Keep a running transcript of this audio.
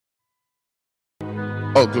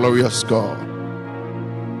Oh, glorious God,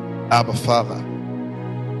 Abba Father,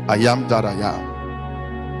 I am that I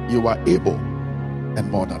am. You are able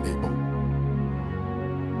and more than able.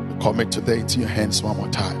 We commit today into your hands one more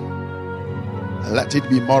time. And let it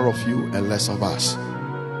be more of you and less of us.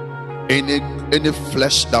 Any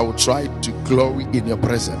flesh that will try to glory in your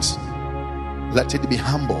presence, let it be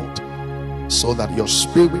humbled so that your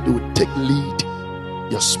spirit will take lead.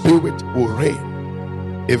 Your spirit will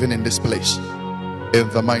reign even in this place. In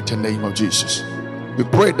the mighty name of Jesus, we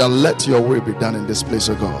pray that let your will be done in this place,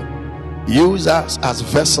 O God. Use us as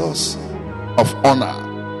vessels of honor.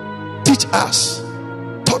 Teach us,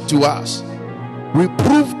 talk to us,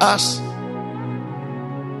 reprove us.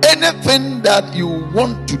 Anything that you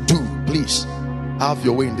want to do, please have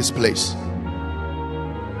your way in this place.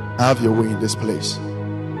 Have your way in this place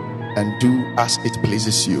and do as it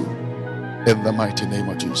pleases you. In the mighty name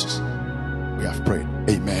of Jesus, we have prayed.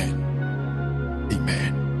 Amen.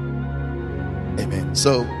 Amen. Amen.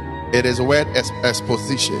 So it is a word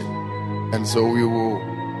exposition, and so we will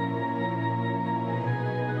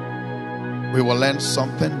learn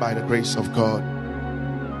something by the grace of God.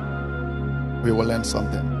 We will learn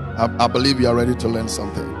something. I believe you are ready to learn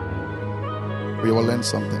something. We will learn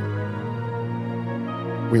something.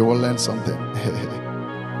 We will learn something.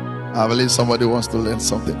 I believe somebody wants to learn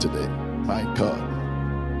something today. My God.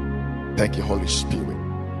 Thank you, Holy Spirit.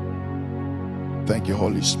 Thank you,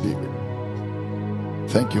 Holy Spirit.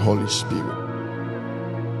 Thank you, Holy Spirit.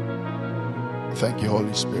 Thank you,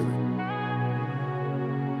 Holy Spirit.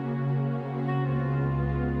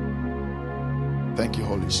 Thank you,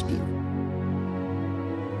 Holy Spirit.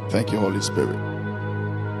 Thank you, Holy Spirit.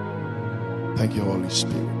 Thank you, Holy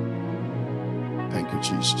Spirit. Thank you,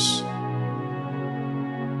 Jesus.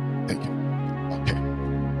 Thank you. Okay.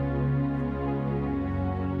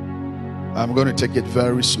 I'm going to take it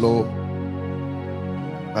very slow,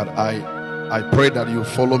 but I pray that you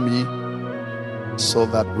follow me so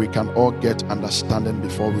that we can all get understanding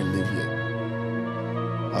before we leave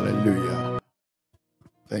here. Hallelujah.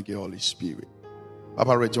 Thank you, Holy Spirit.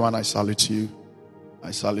 Papa Rejuan, I salute you.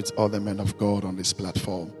 I salute all the men of God on this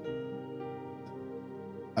platform.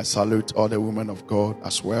 I salute all the women of God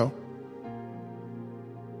as well.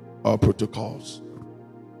 All protocols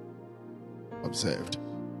observed.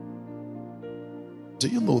 Do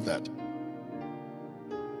you know that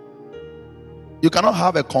you cannot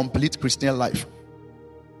have a complete Christian life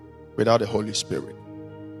without the Holy Spirit?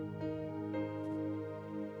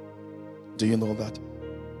 Do you know that?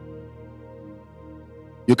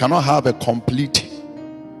 You cannot have a complete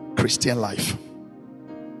Christian life.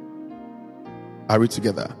 Are we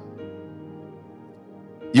together?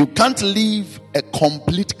 You can't live a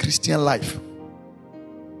complete Christian life.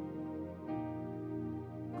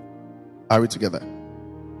 Are we together?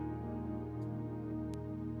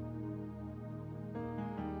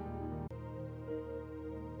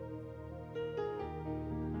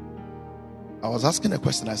 I was asking a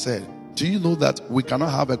question. I said, do you know that we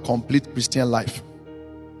cannot have a complete Christian life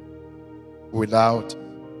without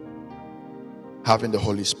having the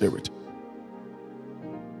Holy Spirit?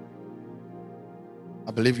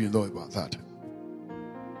 I believe you know about that.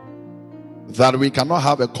 That we cannot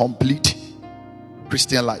have a complete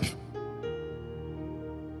Christian life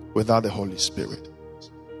without the Holy Spirit.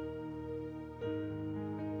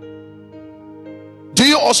 Do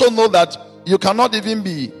you also know that you cannot even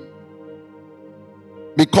be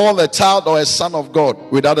called a child or a son of God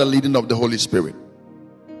without the leading of the Holy Spirit?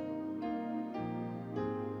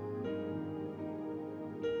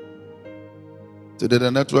 Today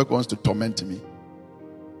the network wants to torment me.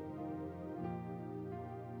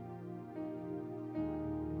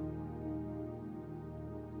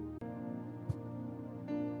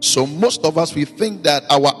 So most of us, we think that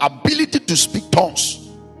our ability to speak tongues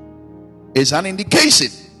is an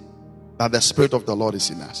indication that the Spirit of the Lord is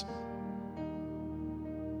in us.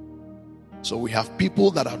 So we have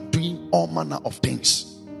people that are doing all manner of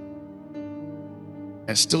things,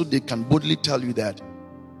 and still they can boldly tell you that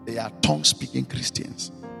they are tongue-speaking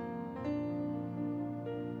Christians.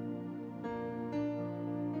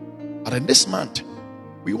 But in this month,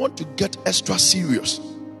 we want to get extra serious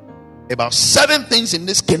about 7 things in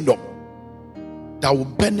this kingdom that will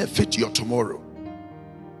benefit your tomorrow.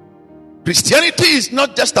 Christianity is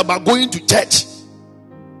not just about going to church,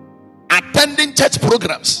 attending church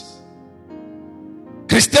programs.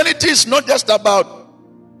 Christianity is not just about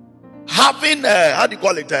having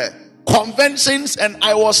conventions. And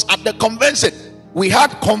I was at the convention. We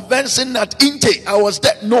had convention at Inte. I was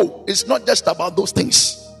there. No, it's not just about those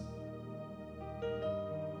things.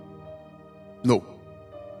 No.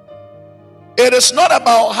 It is not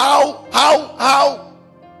about how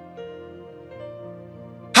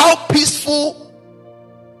how peaceful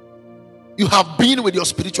you have been with your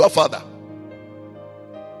spiritual father.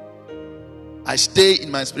 I stay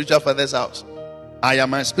in my spiritual father's house. I am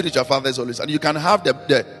my spiritual father's always. And you can have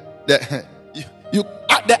the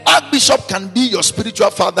archbishop can be your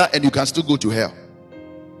spiritual father and you can still go to hell.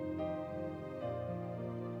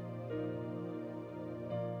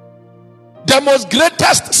 The most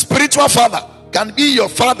greatest spiritual father can be your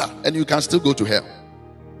father and you can still go to hell.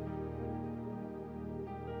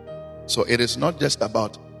 So it is not just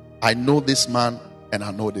about I know this man and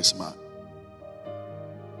I know this man.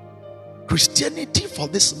 Christianity, for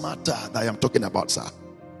this matter that I am talking about, sir,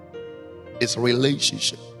 is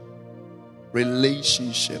relationship.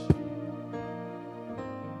 Relationship.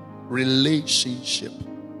 Relationship.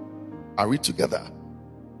 Are we together?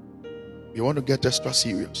 You want to get extra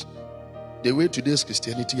serious? The way today's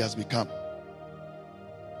Christianity has become.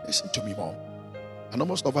 Listen to me, mom. I know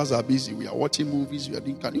most of us are busy. We are watching movies. We are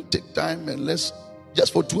doing. Can you take time and let's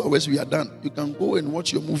just for 2 hours we are done. You can go and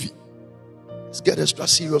watch your movie. Let's get extra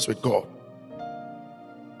serious with God.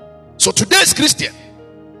 So today's Christian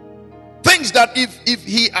thinks that if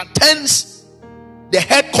he attends the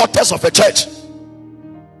headquarters of a church,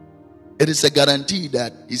 it is a guarantee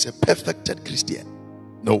that he's a perfected Christian.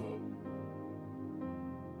 No.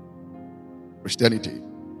 Christianity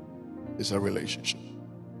is a relationship.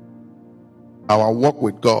 Our walk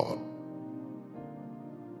with God.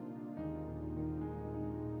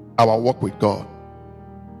 Our walk with God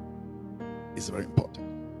is very important.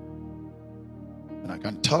 And I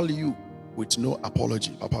can tell you with no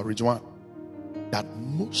apology, Papa Ridwan, that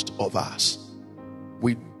most of us,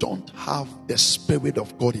 we don't have the Spirit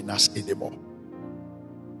of God in us anymore.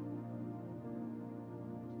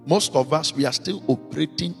 Most of us, we are still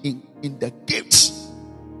operating in the gifts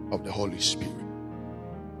of the Holy Spirit.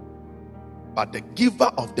 But the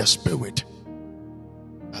giver of the Spirit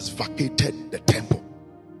has vacated the temple.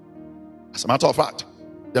 As a matter of fact,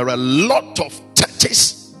 there are a lot of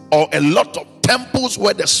churches or a lot of temples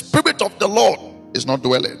where the Spirit of the Lord is not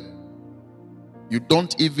dwelling. You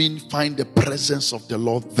don't even find the presence of the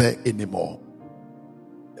Lord there anymore.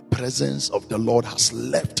 The presence of the Lord has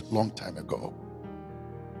left long time ago.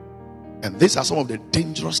 And these are some of the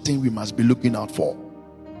dangerous things we must be looking out for.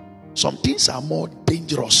 Some things are more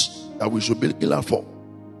dangerous that we should be looking out for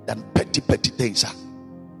than petty things. A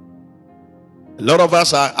lot of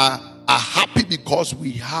us are happy because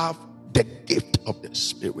we have the gift of the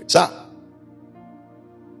Spirit. Sir,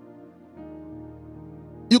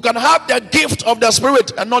 you can have the gift of the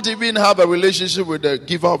Spirit and not even have a relationship with the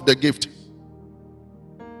giver of the gift.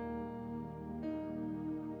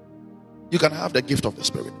 You can have the gift of the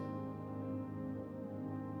Spirit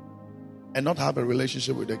and not have a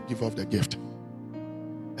relationship with the giver of the gift.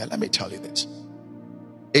 And let me tell you this.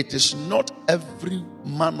 It is not every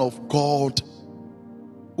man of God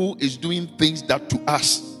who is doing things that to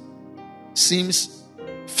us seems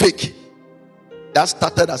fake that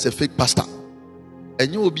started as a fake pastor.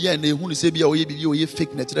 And you will be an who say be a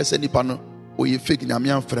fake nature pano or a fake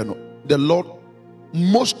Namian Freno. The Lord,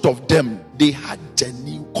 most of them, they had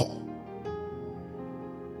genuine call.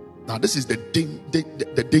 Now, this is the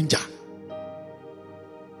danger.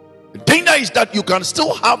 The danger is that you can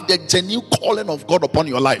still have the genuine calling of God upon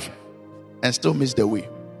your life and still miss the way.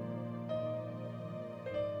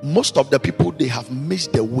 Most of the people, they have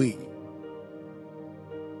missed the way.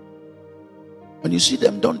 When you see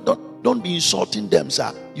them, don't be insulting them,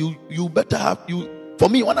 sir. You better have you. For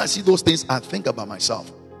me, when I see those things, I think about myself,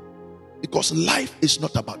 because life is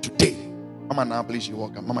not about today. Mama, now please, you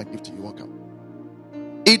welcome. Mama, give to you welcome.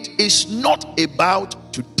 It is not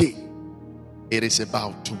about today. It is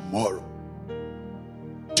about tomorrow.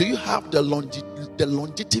 Do you have the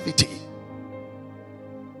longevity?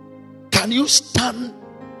 Can you stand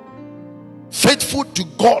faithful to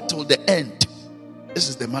God till the end? This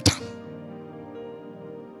is the matter.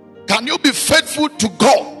 Can you be faithful to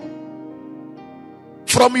God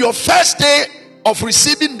from your first day of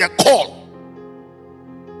receiving the call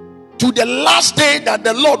to the last day that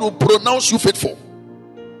the Lord will pronounce you faithful?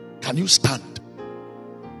 Can you stand?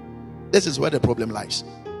 This is where the problem lies.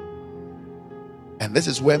 And this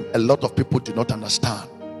is where a lot of people do not understand.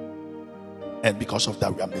 And because of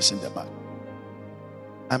that, we are missing the mark.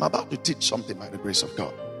 I'm about to teach something by the grace of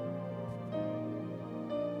God.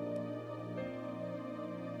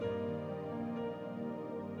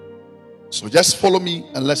 So just follow me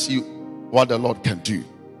and let's see what the Lord can do.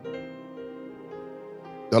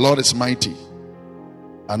 The Lord is mighty.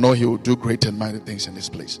 I know He will do great and mighty things in this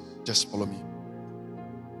place. Just follow me.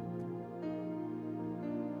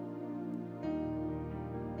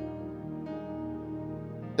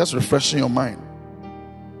 Just refreshing your mind.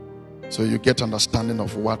 so you get understanding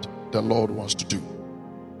of what the Lord wants to do.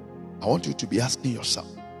 I want you to be asking yourself,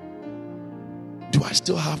 do I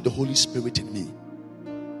still have the Holy Spirit in me,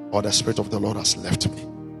 or the Spirit of the Lord has left me?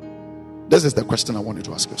 This is the question I want you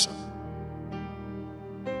to ask yourself.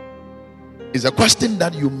 It's a question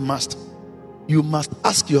that you must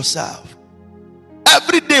ask yourself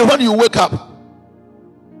every day when you wake up.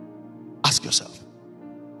 Ask yourself.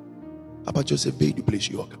 How about Joseph Bedu, please,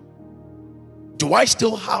 you welcome. Do I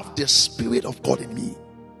still have the Spirit of God in me,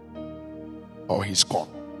 or he's gone?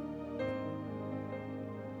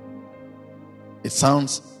 It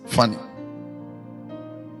sounds funny.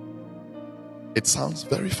 It sounds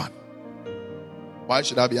very funny. Why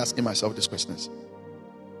should I be asking myself these questions?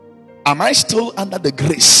 Am I still under the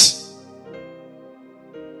grace,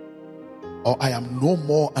 or I am no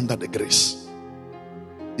more under the grace?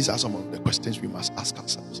 These are some of the questions we must ask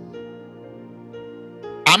ourselves.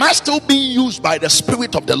 Am I still being used by the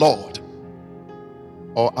Spirit of the Lord,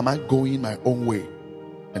 or am I going my own way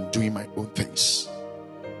and doing my own things?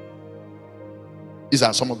 These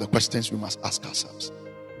are some of the questions we must ask ourselves.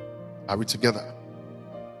 Are we together?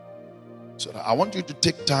 So I want you to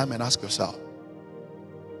take time and ask yourself,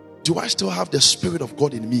 do I still have the Spirit of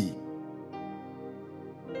God in me?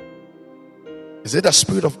 Is it the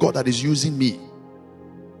Spirit of God that is using me?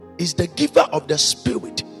 Is the giver of the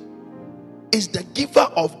Spirit, is the giver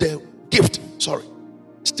of the gift,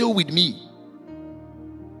 still with me?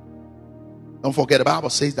 Don't forget, the Bible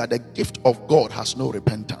says that the gift of God has no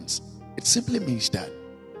repentance. It simply means that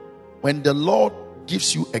when the Lord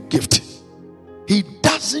gives you a gift, he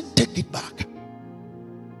doesn't take it back.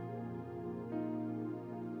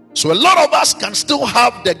 So a lot of us can still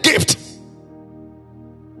have the gift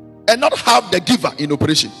and not have the giver in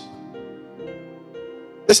operation.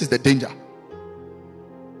 This is the danger.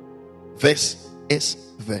 This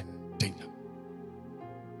is the danger.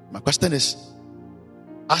 My question is,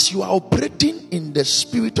 as you are operating in the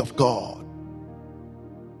Spirit of God,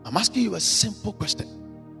 I'm asking you a simple question.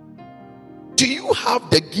 Do you have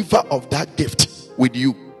the giver of that gift with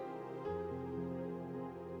you?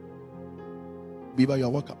 Biba, you are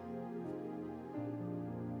welcome.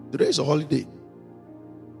 Today is a holiday,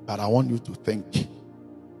 but I want you to think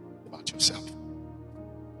about yourself.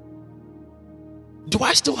 Do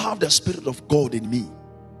I still have the Spirit of God in me?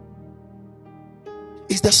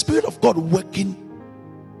 Is the Spirit of God working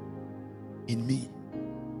in me,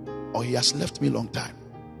 or he has left me a long time?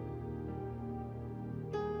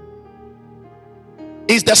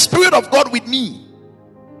 Is the Spirit of God with me,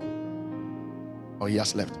 or he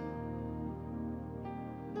has left?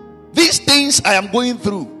 These things I am going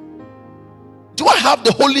through, do I have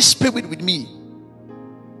the Holy Spirit with me?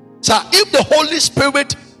 So if the Holy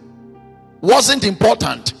Spirit wasn't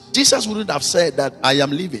important, Jesus wouldn't have said that I am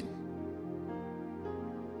leaving.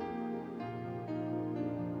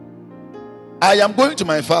 I am going to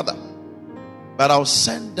my Father, but I'll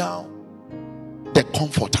send down the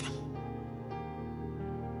Comforter.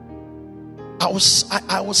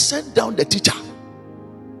 I will send down the teacher.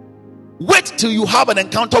 Wait till you have an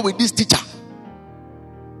encounter with this teacher.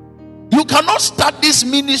 You cannot start this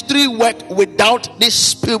ministry work without the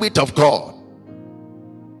Spirit of God.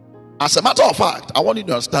 As a matter of fact, I want you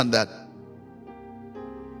to understand that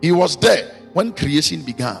he was there when creation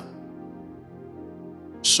began.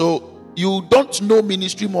 So you don't know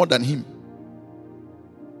ministry more than him.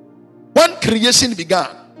 When creation began,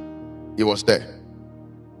 he was there.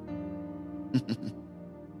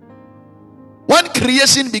 When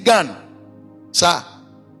creation began, sir,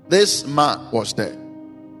 this man was there.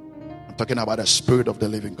 I'm talking about the Spirit of the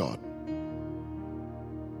living God,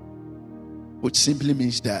 which simply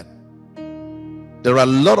means that there are a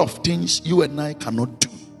lot of things you and I cannot do,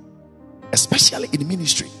 especially in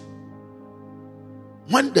ministry,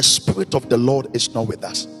 when the Spirit of the Lord is not with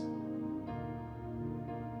us.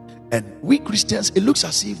 And we Christians, it looks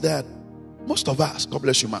as if that most of us, God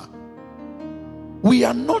bless you, ma, we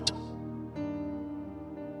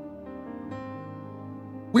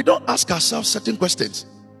don't ask ourselves certain questions.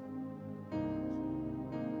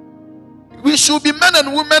 We should be men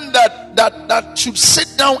and women that should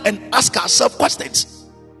sit down and ask ourselves questions.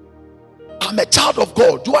 I'm a child of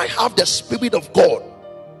God. Do I have the Spirit of God?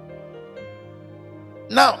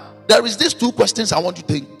 Now, there is these two questions I want you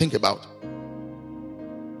to think about.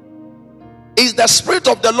 Is the Spirit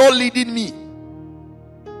of the Lord leading me?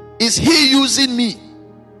 Is he using me?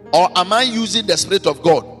 Or am I using the Spirit of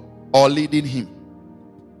God or leading him?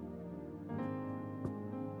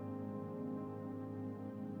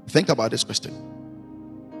 Think about this question.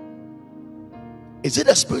 Is it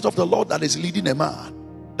the Spirit of the Lord that is leading a man?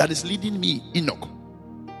 That is leading me, Enoch?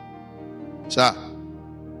 Sir,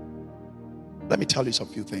 Let me tell you some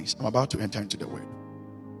few things. I'm about to enter into the word.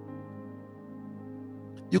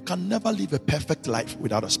 You can never live a perfect life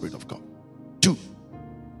without the Spirit of God. 2,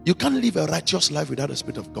 you can't live a righteous life without the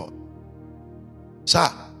Spirit of God. Sir,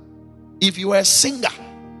 if you are a singer,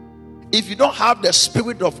 if you don't have the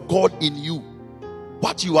Spirit of God in you,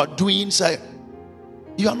 what you are doing, sir,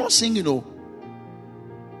 you are not singing, no.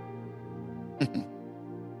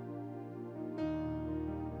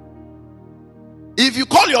 If you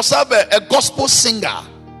call yourself a gospel singer,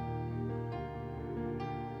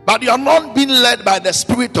 but you are not being led by the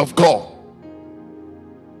Spirit of God,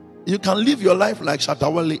 you can live your life like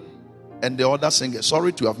Shatawale and the other singers.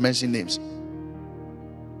 Sorry to have mentioned names.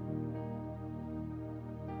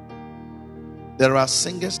 There are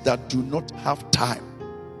singers that do not have time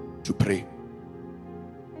to pray.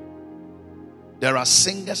 There are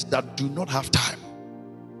singers that do not have time.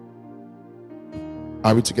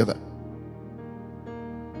 Are we together?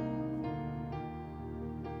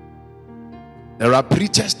 There are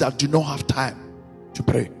preachers that do not have time to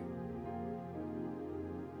pray.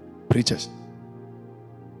 Preachers.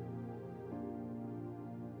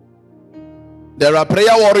 There are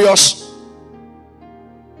prayer warriors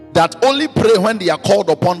that only pray when they are called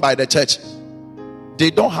upon by the church. They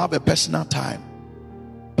don't have a personal time,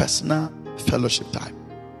 personal fellowship time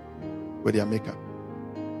with their maker.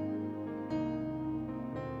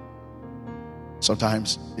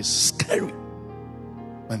 Sometimes it's scary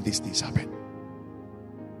when these things happen.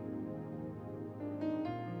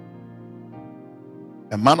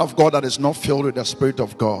 A man of God that is not filled with the Spirit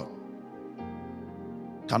of God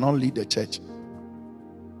cannot lead the church.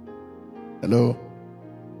 Hello?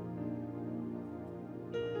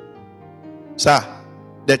 Sir,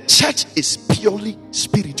 the church is purely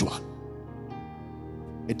spiritual.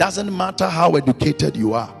 It doesn't matter how educated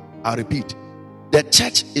you are. I repeat, the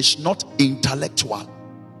church is not intellectual.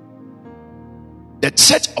 The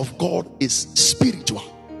church of God is spiritual.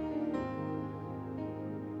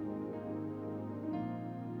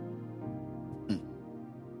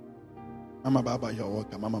 Mama Baba, you're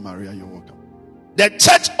welcome. Mama Maria, you're welcome. The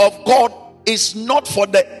church of God is not for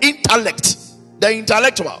the intellect, the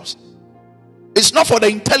intellectuals. It's not for the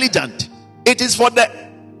intelligent. It is for the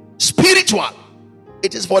spiritual.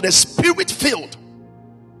 It is for the spirit filled.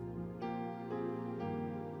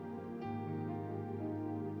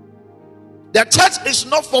 The church is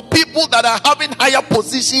not for people that are having higher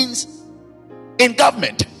positions in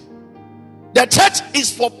government. The church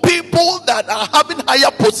is for people that are having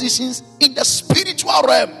higher positions in the spiritual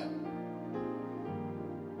realm.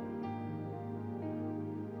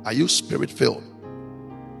 Are you spirit filled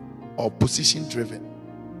or position driven?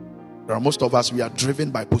 There are most of us, we are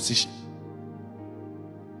driven by position.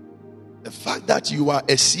 The fact that you are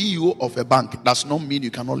a CEO of a bank does not mean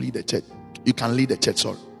you cannot lead a church. You can lead a church,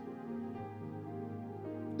 sorry.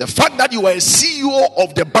 The fact that you are a CEO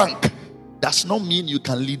of the bank does not mean you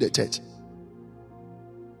can lead a church.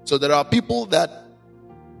 So there are people that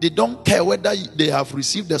they don't care whether they have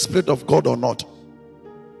received the Spirit of God or not.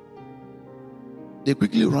 They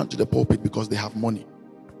quickly run to the pulpit because they have money.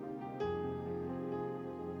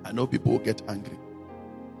 I know people will get angry,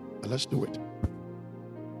 but let's do it.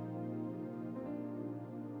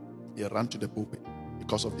 They run to the pulpit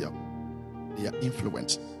because of their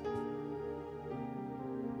influence.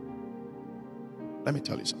 Let me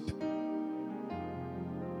tell you something.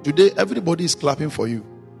 Today, everybody is clapping for you.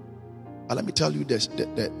 But let me tell you this,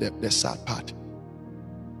 the sad part.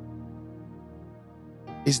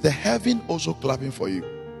 Is the heaven also clapping for you?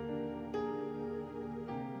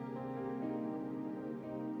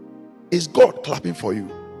 Is God clapping for you?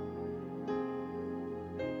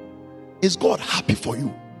 Is God happy for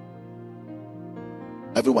you?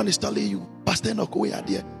 Everyone is telling you, Pastor Enoch, we are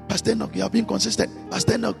there. Pastor Enoch, you are being consistent.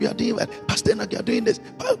 Pastor Enoch, you are doing well. Pastor Enoch, you are doing this.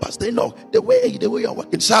 Pastor Enoch, the way you are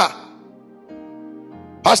working, sir.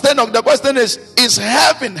 Pastor Enoch, the question is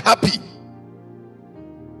heaven happy?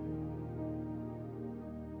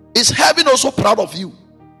 Is heaven also proud of you?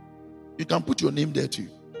 You can put your name there too.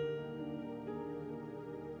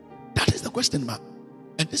 That is the question, man.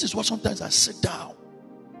 And this is what sometimes I sit down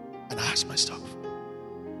and I ask myself.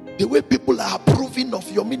 The way people are approving of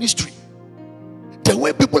your ministry, the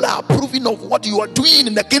way people are approving of what you are doing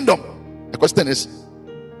in the kingdom, the question is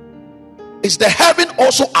the heaven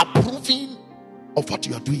also approving of what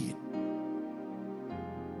you are doing?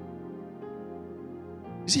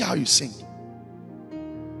 You see how you sing?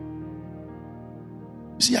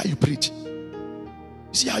 You see how you preach?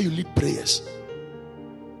 You see how you lead prayers?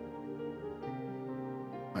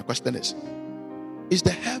 My question is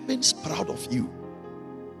the heavens proud of you?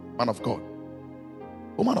 Man of God,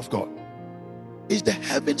 woman of God, is the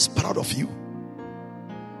heavens proud of you?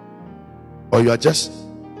 Or you are just...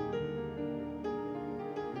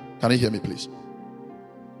 Can you hear me, please?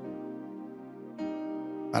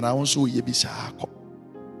 And I also these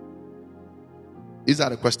are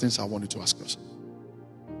the questions I want you to ask yourself.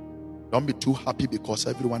 Don't be too happy because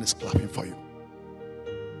everyone is clapping for you.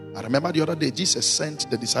 I remember the other day Jesus sent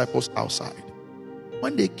the disciples outside.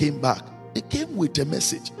 When they came back, they came with a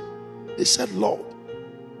message. They said, Lord,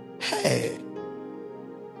 hey,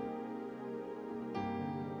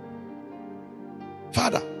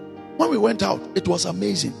 Father, when we went out, it was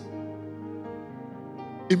amazing.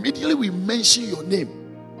 Immediately we mentioned your name.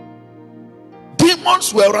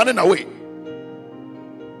 Demons were running away.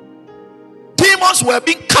 Demons were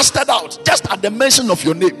being casted out just at the mention of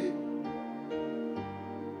your name.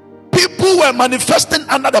 People were manifesting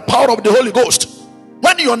under the power of the Holy Ghost.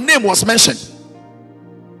 When your name was mentioned,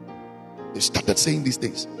 they started saying these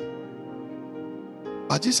things.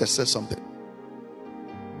 But Jesus said something.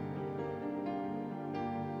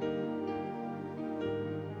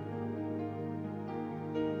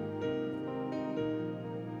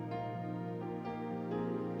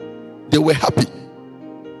 They were happy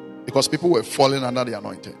because people were falling under the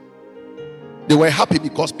anointing. They were happy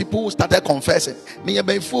because people started confessing.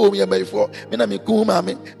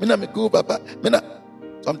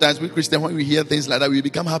 Sometimes we Christians, when we hear things like that, we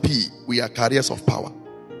become happy. We are carriers of power.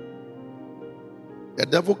 The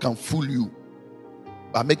devil can fool you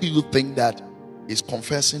by making you think that he's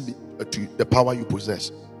confessing to the power you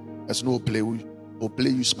possess. There's no play. Will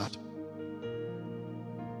play you smart.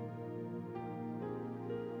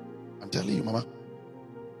 I'm telling you, Mama,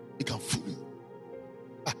 he can fool you.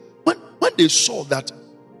 When they saw that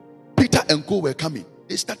Peter and Co were coming,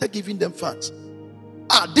 they started giving them fans.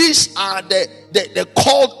 These are the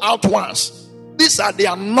called out ones. These are the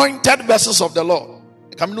anointed vessels of the Lord.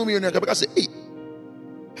 Say,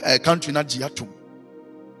 hey, country not jiatum.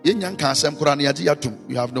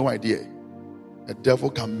 You have no idea. The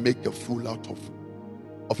devil can make a fool out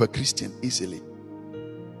of a Christian easily.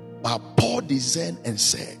 But Paul discerned and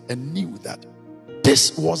said and knew that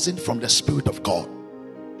this wasn't from the Spirit of God.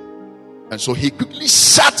 And so he quickly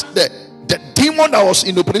shut the demon that was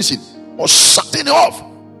in operation, or shutting it off,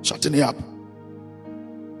 shutting it up.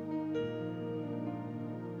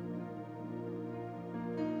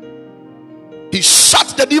 He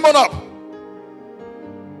shut the demon up.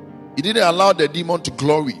 He didn't allow the demon to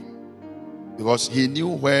glory because he knew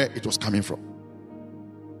where it was coming from.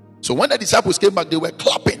 So when the disciples came back, they were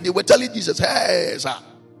clapping. They were telling Jesus, hey, sir,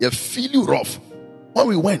 you feel you rough. When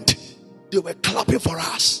we went, they were clapping for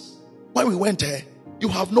us. When we went there, you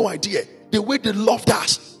have no idea. The way they loved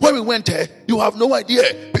us. When we went there, you have no idea.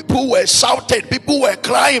 People were shouting. People were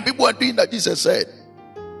crying. People were doing that. Jesus said,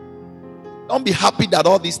 don't be happy that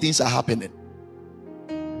all these things are happening.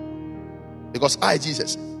 Because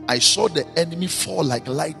Jesus, I saw the enemy fall like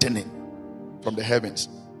lightning from the heavens.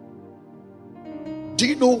 Do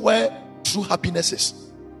you know where true happiness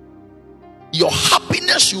is? Your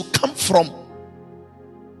happiness will come from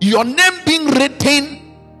your name being written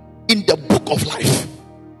in the book of life.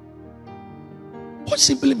 What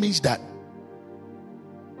simply means that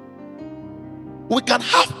we can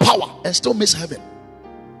have power and still miss heaven.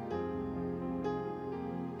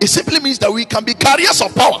 It simply means that we can be carriers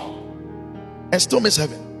of power and still miss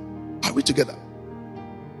heaven. Are we together?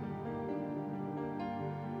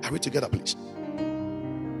 Are we together, please?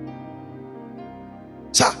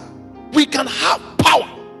 Sir, we can have power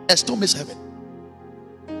and still miss heaven.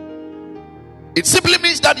 It simply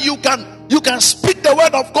means that you can speak the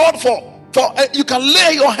word of God for you can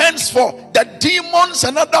lay your hands for the demons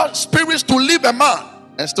and other spirits to leave a man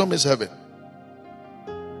and still miss heaven.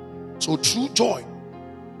 So true joy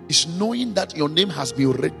is knowing that your name has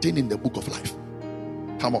been written in the book of life.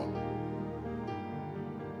 Come on.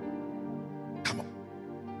 Come on.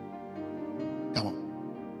 Come on.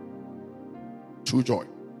 True joy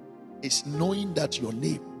is knowing that your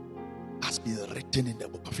name has been written in the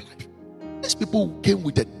book of life. These people came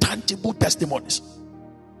with the tangible testimonies.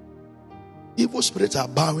 Evil spirits are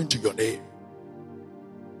bowing to your name.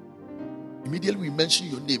 Immediately we mention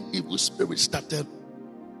your name, evil spirits started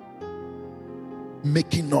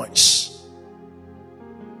making noise.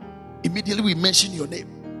 Immediately we mention your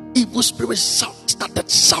name, evil spirits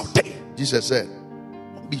started shouting. Jesus said,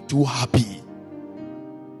 don't be too happy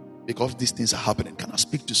because these things are happening. Can I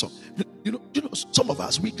speak to some? You know, some of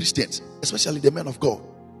us, we Christians, especially the men of God,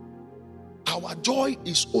 our joy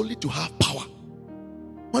is only to have power.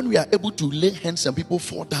 When we are able to lay hands and people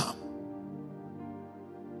fall down,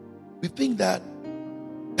 we think that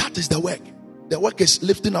is the work. The work is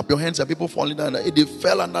lifting up your hands and people falling down. They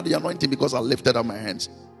fell under the anointing because I lifted up my hands.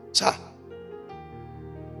 Sir,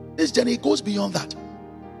 this journey goes beyond that.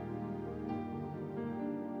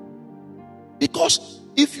 Because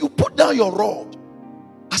if you put down your rod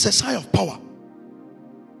as a sign of power,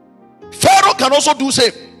 Pharaoh can also do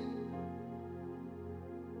same.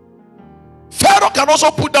 Pharaoh can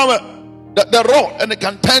also put down the rod and it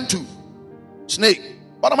can turn to snake.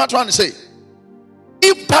 What am I trying to say?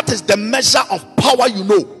 If that is the measure of power you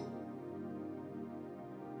know,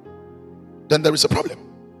 then there is a problem.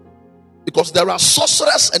 Because there are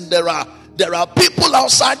sorcerers and there are people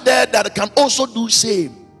outside there that can also do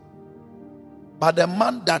same. But the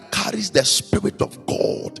man that carries the Spirit of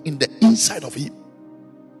God in the inside of him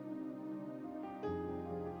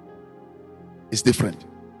is different.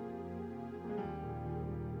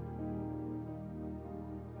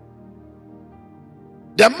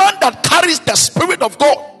 The man that carries the Spirit of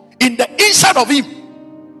God in the inside of him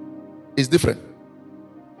is different.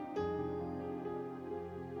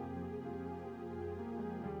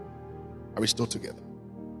 Are we still together?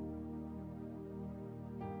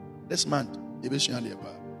 This month, it's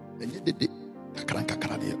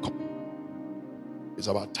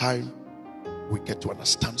about time we get to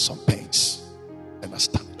understand some things.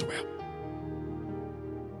 Understand it well.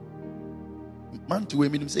 Man to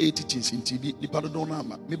women say teachings in TV, the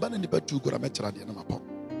Padonama, me ban and the Patu could have met Radi and Mapo.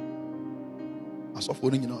 As of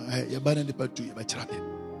when you know, you're banning the Patu, you met Radi.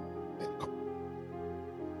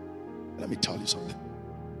 Let me tell you something.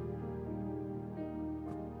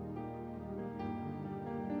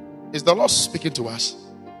 Is the Lord speaking to us?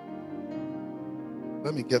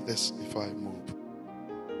 Let me get this before I move.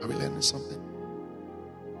 Are we learning something?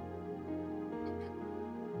 Okay.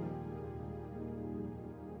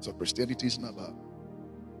 So Christianity is not about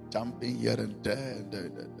jumping here and there.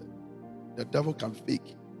 The devil can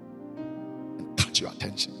fake and catch your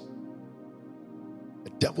attention.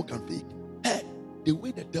 The devil can fake. Hey, the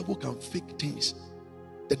way the devil can fake things,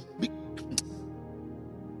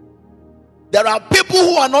 there are people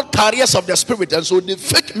who are not carriers of the Spirit, and so they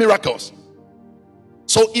fake miracles.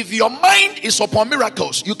 So if your mind is upon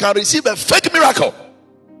miracles, you can receive a fake miracle.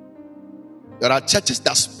 There are churches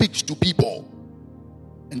that speak to people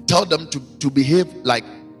and tell them to behave like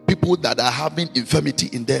people that are having infirmity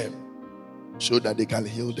in them so that they can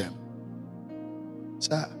heal them.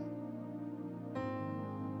 Sir,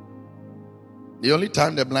 the only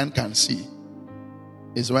time the blind can see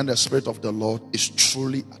is when the Spirit of the Lord is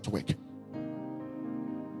truly at work.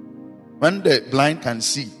 When the blind can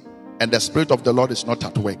see and the Spirit of the Lord is not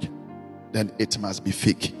at work, then it must be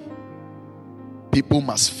fake. People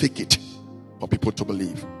must fake it for people to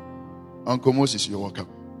believe. Uncle Moses, you're welcome.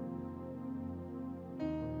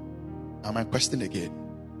 Now my question again.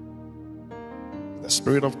 Is the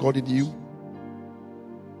Spirit of God in you?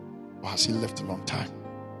 Or has he left a long time?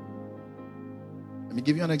 Let me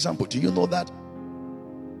give you an example. Do you know that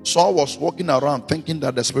Saul was walking around thinking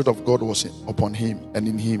that the Spirit of God was upon him and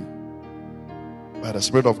in him? But the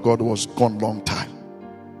Spirit of God was gone long time.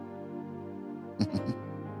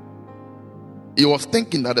 He was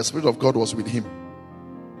thinking that the Spirit of God was with him.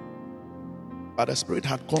 But the Spirit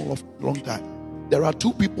had gone long time. There are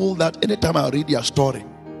two people that anytime I read their story,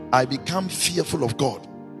 I become fearful of God.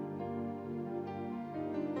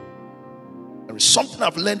 There is something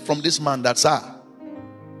I've learned from this man that's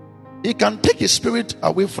he can take his spirit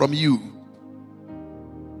away from you.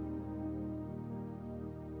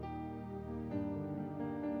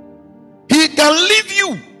 He can leave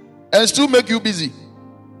you and still make you busy.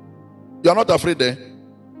 You are not afraid, eh?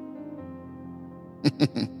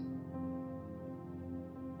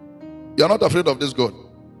 You are not afraid of this God.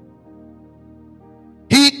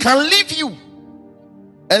 He can leave you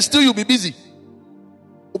and still you'll be busy.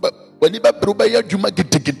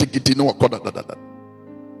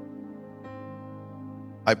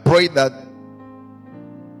 I pray that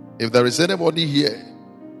if there is anybody here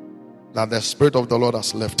that the Spirit of the Lord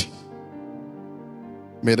has left,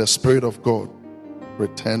 may the Spirit of God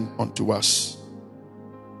return unto us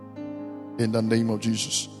in the name of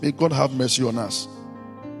Jesus. May God have mercy on us,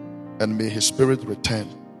 and may his Spirit return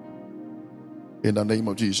in the name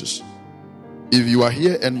of Jesus. If you are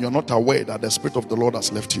here and you're not aware that the Spirit of the Lord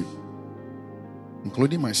has left you,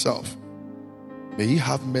 including myself, may he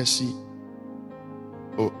have mercy.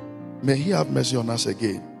 Oh, may he have mercy on us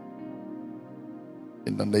again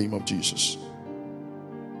in the name of Jesus.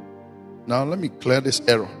 Now let me clear this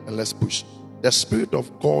error and let's push. The Spirit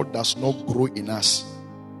of God does not grow in us.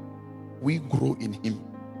 We grow in him.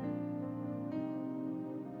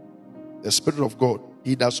 The Spirit of God,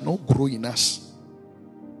 he does not grow in us.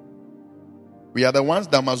 We are the ones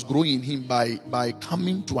that must grow in him by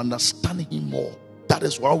coming to understand him more. That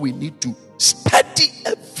is why we need to study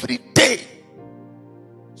every day,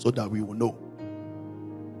 so that we will know.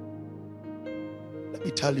 Let me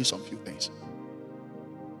tell you some few things.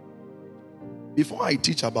 Before I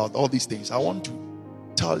teach about all these things, I want to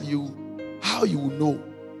tell you how you will know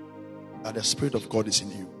that the Spirit of God is in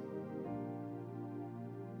you.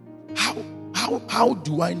 How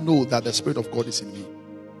do I know that the Spirit of God is in me?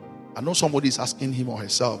 I know somebody is asking him or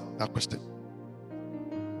herself that question.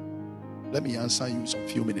 Let me answer you in some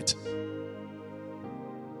few minutes.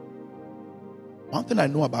 One thing I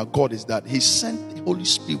know about God is that He sent the Holy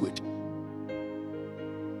Spirit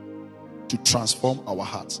to transform our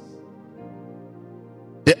hearts.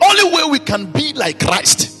 The only way we can be like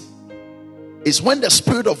Christ is when the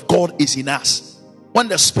Spirit of God is in us. When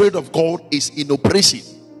the Spirit of God is in operation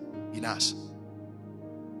in us.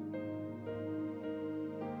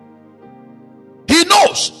 He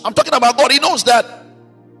knows, I'm talking about God, He knows that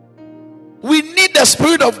we need the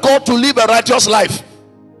Spirit of God to live a righteous life.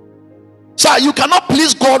 So you cannot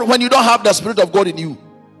please God when you don't have the Spirit of God in you.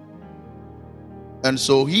 And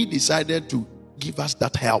so He decided to give us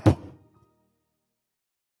that help.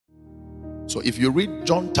 So if you read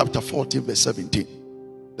John chapter 14 verse 17,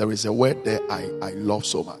 there is a word there I love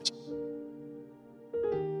so much.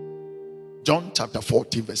 John chapter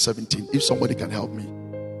 14 verse 17, if somebody can help me.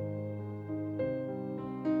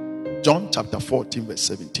 John chapter 14 verse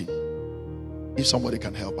 17, if somebody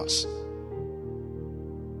can help us.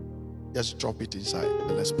 Just drop it inside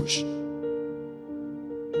and let's push.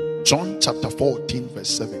 John chapter 14 verse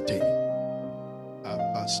 17.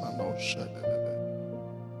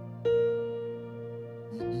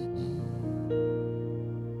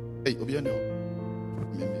 Hey,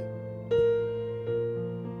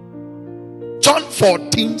 John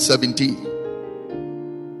 14 17.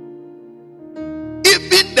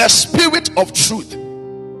 Even the Spirit of truth,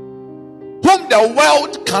 whom the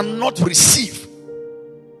world cannot receive,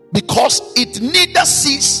 because it neither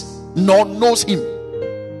sees nor knows Him.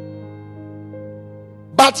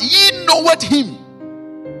 But ye knoweth Him,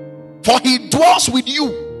 for He dwells with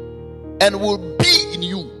you and will be in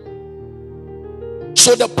you.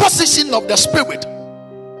 So the position of the Spirit,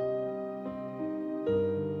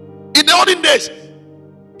 in the olden days,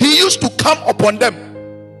 He used to come upon them.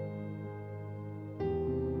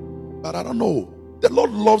 But I don't know, the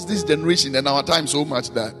Lord loves this generation and our time so much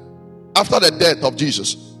that after the death of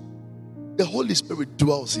Jesus, the Holy Spirit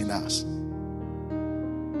dwells in us.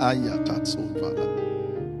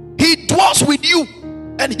 He dwells with you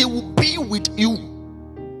and He will be with you.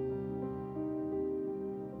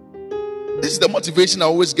 This is the motivation I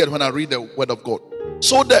always get when I read the Word of God.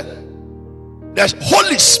 So the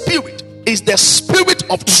Holy Spirit is the Spirit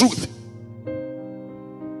of truth.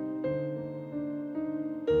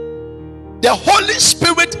 The Holy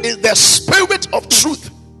Spirit is the Spirit of truth.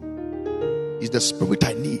 Is the Spirit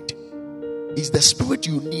I need. Is the Spirit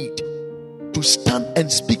you need to stand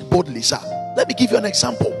and speak boldly, sir. Let me give you an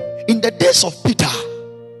example. In the days of Peter,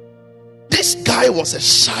 this guy was a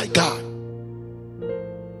shy guy.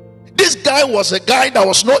 This guy was a guy that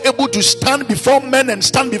was not able to stand before men and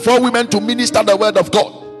stand before women to minister the word of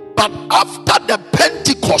God. But after the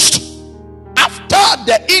Pentecost, after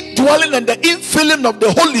the indwelling and the infilling of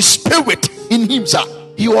the Holy Spirit in him, sir,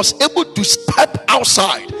 he was able to step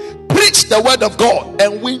outside, preach the word of God,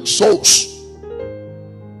 and win souls.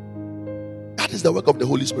 That is the work of the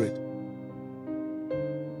Holy Spirit.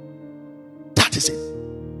 That is it.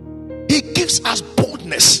 He gives us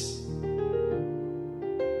boldness.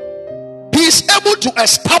 He is able to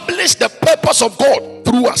establish the purpose of God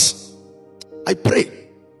through us. I pray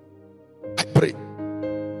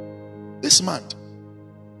this month,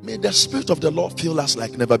 may the Spirit of the Lord fill us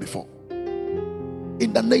like never before.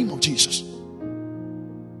 In the name of Jesus.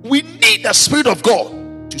 We need the Spirit of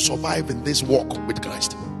God to survive in this walk with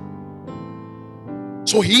Christ.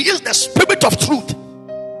 So He is the Spirit of truth.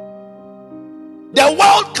 The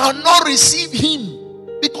world cannot receive Him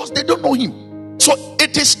because they don't know Him. So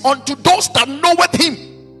it is unto those that knoweth Him.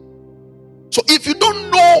 So if you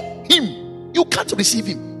don't know Him, you can't receive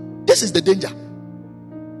Him. This is the danger.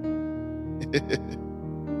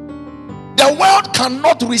 The world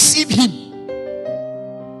cannot receive Him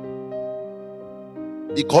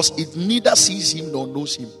because it neither sees Him nor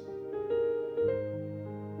knows Him.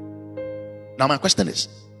 Now my question is,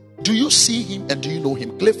 do you see Him and do you know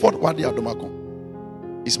Him? Clifford Wadi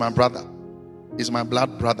Adomako is my brother. He's my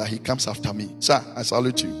blood brother. He comes after me. Sir, I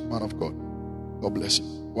salute you, man of God. God bless you.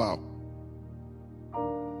 Wow.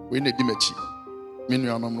 We need Dimechi. We need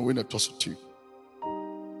to toss to you.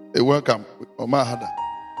 Hey, welcome. Omar Hada.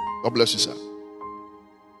 God bless you, sir.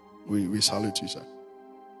 We salute you, sir.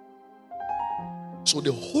 So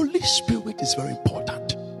the Holy Spirit is very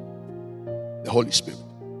important. The Holy Spirit.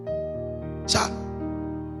 Sir,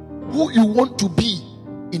 who you want to be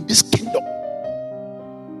in this kingdom,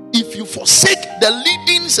 if you forsake the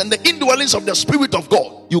leadings and the indwellings of the Spirit of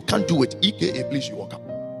God, you can't do it. EKA, please, you walk up.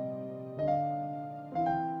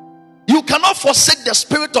 You cannot forsake the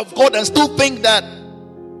Spirit of God and still think that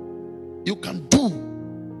you can do.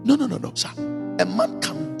 No, sir. A man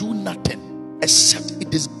can do nothing except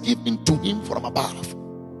it is given to him from above.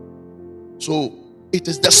 So it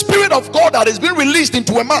is the Spirit of God that is being released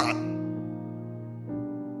into a man.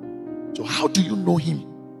 So how do you know him?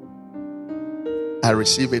 I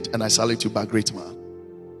receive it and I salute you back, great man.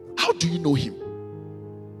 How do you know him?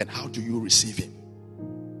 And how do you receive him?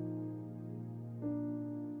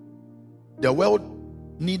 The world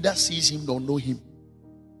neither sees him nor know him.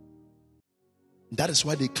 That is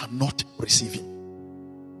why they cannot receive him.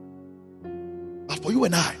 But for you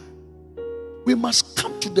and I, we must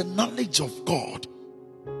come to the knowledge of God.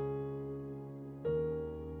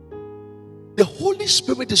 The Holy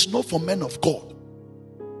Spirit is not for men of God.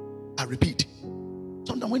 I repeat.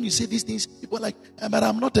 Sometimes when you say these things, people are like, but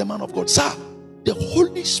I'm not a man of God. Sir, the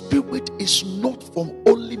Holy Spirit is not for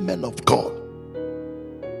only men of God.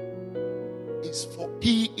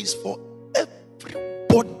 He is for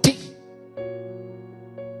everybody.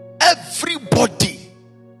 Everybody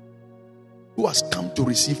who has come to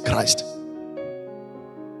receive Christ.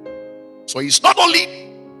 So it's not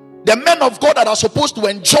only the men of God that are supposed to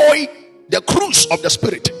enjoy the cruise of the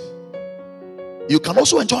Spirit. You can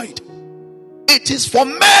also enjoy it. It is for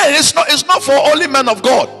men. It's not for only men of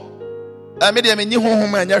God.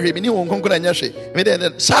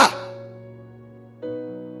 Sir,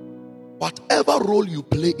 whatever role you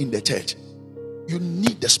play in the church, you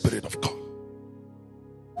need the Spirit of God.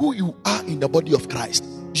 Who you are in the body of Christ,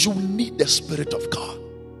 you need the Spirit of God.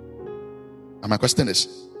 And my question is,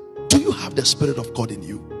 do you have the Spirit of God in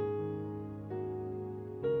you?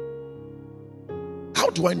 How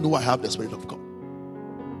do I know I have the Spirit of God?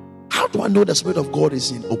 How do I know the Spirit of God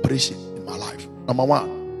is in operation in my life? Number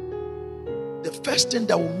one, the first thing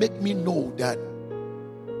that will make me know that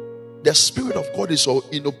the Spirit of God is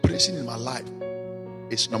in operation in my life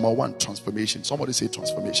is, number one, transformation. Somebody say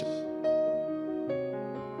transformation.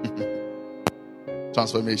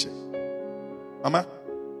 Transformation. Mama,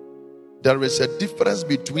 there is a difference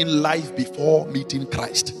between life before meeting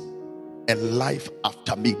Christ and life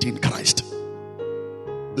after meeting Christ.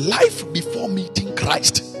 Life before meeting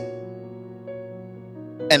Christ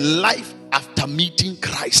and life after meeting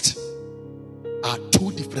Christ are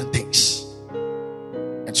two different things.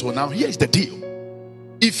 And so now here is the deal.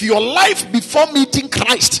 If your life before meeting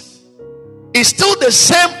Christ is still the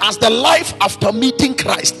same as the life after meeting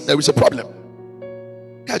Christ, there is a problem.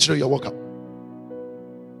 Catch you, you're welcome.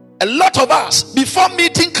 A lot of us, before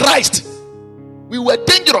meeting Christ, we were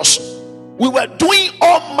dangerous. We were doing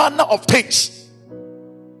all manner of things.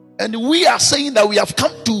 And we are saying that we have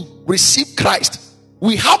come to receive Christ.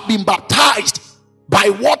 We have been baptized by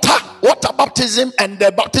water baptism and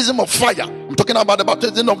the baptism of fire. I'm talking about the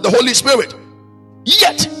baptism of the Holy Spirit.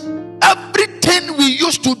 Yet, everything we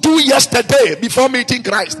used to do yesterday before meeting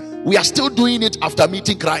Christ, we are still doing it after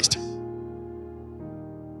meeting Christ.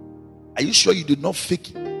 Are you sure you did not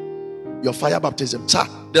fake your fire baptism? Sir,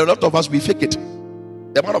 there are a lot of us, we fake it.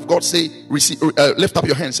 The man of God say, lift up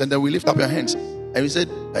your hands, and then we lift up your hands. And we said,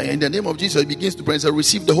 in the name of Jesus, he begins to pray and say,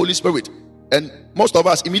 receive the Holy Spirit. And most of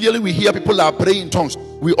us, immediately we hear people are praying in tongues.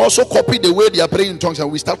 We also copy the way they are praying in tongues,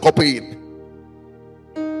 and we start copying.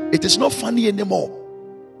 It is not funny anymore.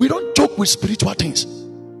 We don't joke with spiritual things.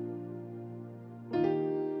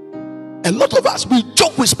 A lot of us, we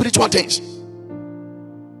joke with spiritual things.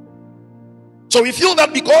 So we feel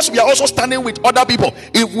that because we are also standing with other people,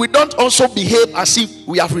 if we don't also behave as if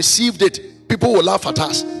we have received it, people will laugh at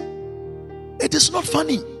us. It is not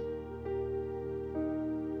funny.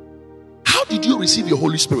 How did you receive your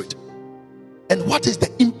Holy Spirit? And what is the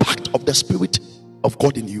impact of the Spirit of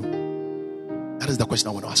God in you? That is the question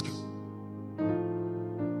I want to ask you.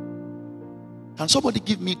 Can somebody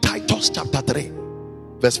give me Titus chapter 3,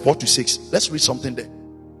 verse 4 to 6? Let's read something there.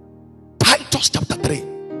 Titus chapter 3,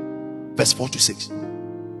 verse 4 to 6.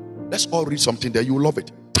 Let's all read something there. You will love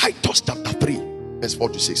it. Titus chapter 3, verse 4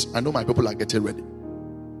 to 6. I know my people are getting ready.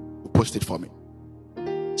 Post it for me.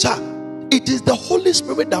 Sir, it is the Holy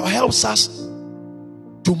Spirit that helps us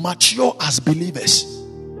to mature as believers.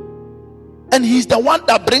 And He's the one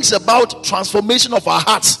that brings about transformation of our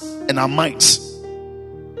hearts and our minds.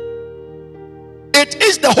 It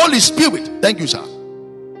is the Holy Spirit. Thank you, sir.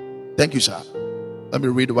 Thank you, sir. Let me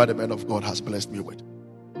read what the man of God has blessed me with.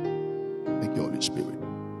 Thank you, Holy Spirit.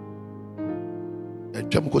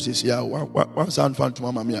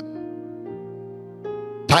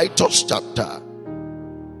 Titus chapter.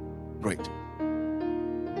 Great.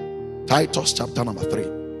 Titus chapter number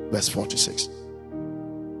 3, verse 46.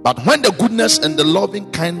 But when the goodness and the loving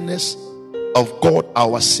kindness of God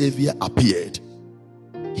our Savior appeared,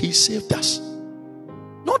 he saved us,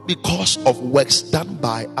 not because of works done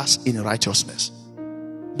by us in righteousness,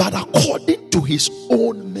 but according to his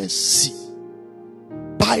own mercy,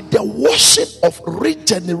 by the washing of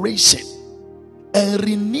regeneration and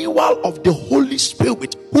renewal of the Holy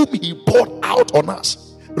Spirit, whom he poured out on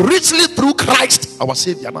us richly through Christ our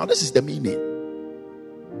Savior. Now this is the meaning.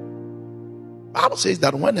 The Bible says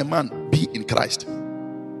that when a man be in Christ,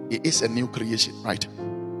 he is a new creation, right?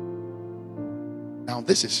 Now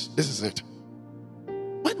this is it.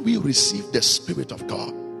 When we receive the Spirit of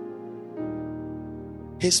God,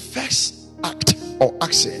 his first act or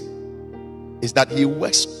action is that he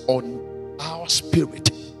works on our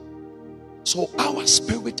spirit. So our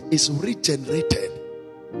spirit is regenerated.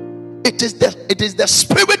 It is the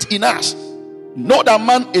spirit in us. Not that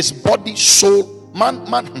man is body, soul.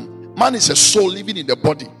 Man is a soul living in the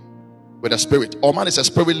body with a spirit, or man is a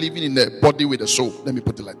spirit living in the body with a soul. Let me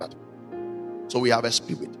put it like that. So we have a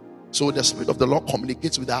spirit. So the Spirit of the Lord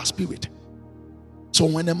communicates with our spirit. So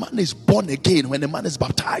when a man is born again, when a man is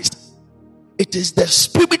baptized, it is the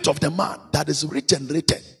spirit of the man that is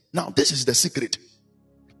regenerated. Now this is the secret.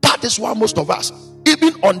 That is why most of us,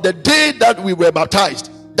 even on the day that we were baptized,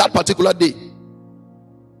 that particular day,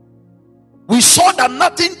 we saw that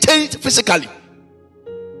nothing changed physically,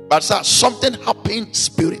 but something happened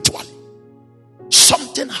spiritually.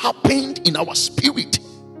 Something happened in our spirit.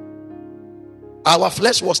 Our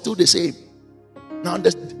flesh was still the same. Now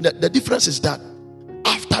the difference is that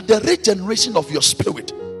after the regeneration of your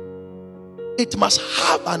spirit, it must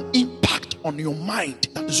have an impact on your mind,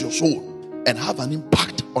 that is your soul, and have an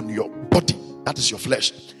impact on your body, that is your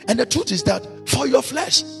flesh. And the truth is that for your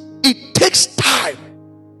flesh, it takes time.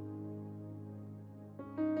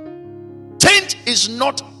 Change is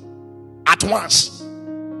not at once.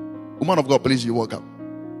 Woman of God, please, you welcome.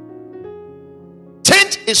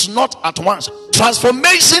 Change is not at once.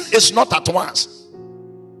 Transformation is not at once.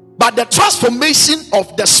 But the transformation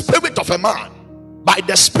of the spirit of a man by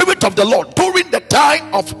the Spirit of the Lord during the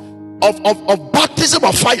time of baptism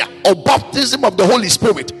of fire or baptism of the Holy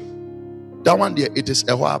Spirit, that one there, it is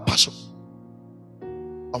a while passion.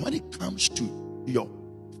 But when it comes to your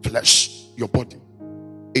flesh, your body,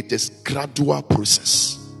 it is gradual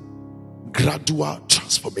process, gradual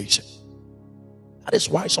transformation. That is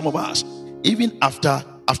why some of us, even after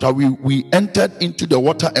we entered into the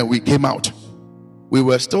water and we came out, we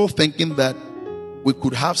were still thinking that we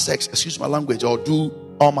could have sex, excuse my language, or do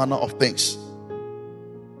all manner of things.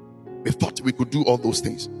 We thought we could do all those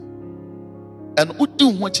things. And we do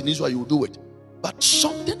what in Israel, you will do it. But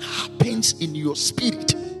something happens in your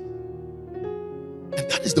spirit. And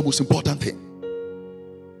that is the most important thing.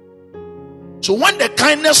 So when the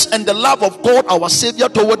kindness and the love of God, our Savior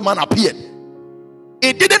toward man appeared,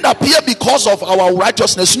 it didn't appear because of our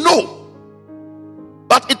righteousness, no.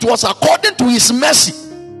 But it was according to his mercy.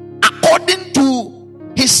 According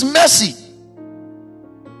to his mercy.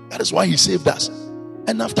 That is why he saved us.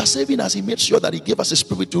 And after saving us, he made sure that he gave us a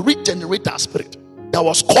spirit to regenerate our spirit that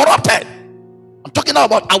was corrupted. I'm talking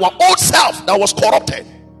about our old self that was corrupted.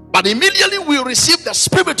 But immediately we received the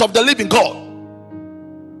Spirit of the living God.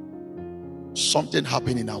 Something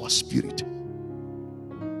happened in our spirit.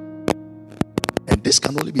 And this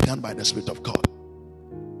can only be done by the Spirit of God.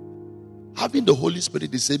 Having the Holy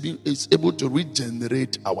Spirit is able to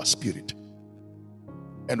regenerate our spirit.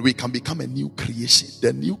 And we can become a new creation.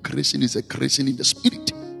 The new creation is a creation in the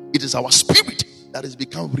spirit. It is our spirit that has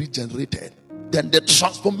become regenerated. Then the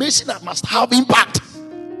transformation that must have impact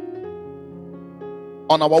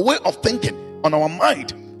on our way of thinking, on our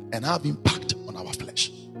mind, and have impact on our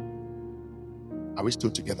flesh. Are we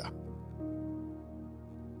still together?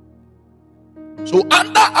 So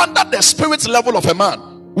under the spirit level of a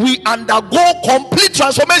man, we undergo complete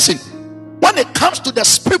transformation. When it comes to the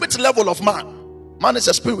spirit level of man, man is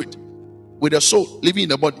a spirit with a soul living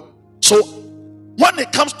in a body. So when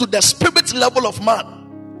it comes to the spirit level of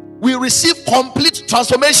man, we receive complete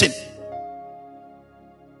transformation.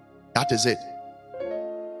 That is it.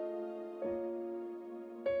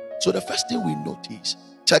 So the first thing we notice,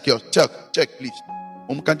 check please.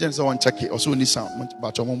 Check it. Also need sound.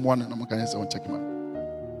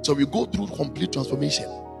 So we go through complete transformation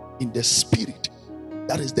in the spirit.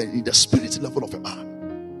 That is in the spirit level of a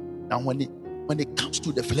man. Now when it comes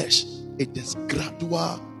to the flesh, it is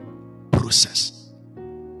gradual process.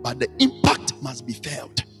 But the impact must be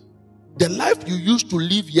felt. The life you used to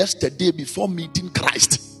live yesterday before meeting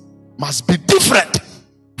Christ must be different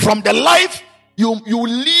from the life you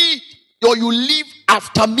lead or you live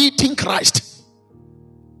after meeting Christ.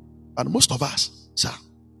 And most of us, sir,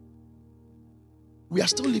 we are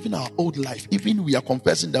still living our old life, even we are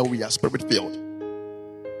confessing that we are spirit filled.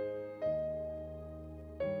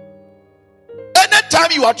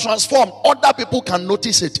 Anytime you are transformed, other people can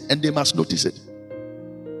notice it, and they must notice it.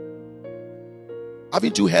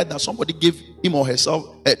 Haven't you heard that somebody gave him or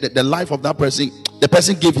herself the life of that person? The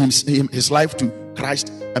person gave his life to Christ,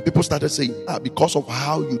 and people started saying, because of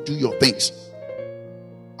how you do your things,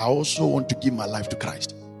 I also want to give my life to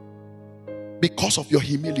Christ. Because of your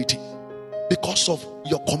humility, because of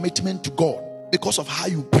your commitment to God, because of how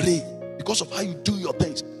you pray, because of how you do your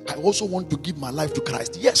things, I also want to give my life to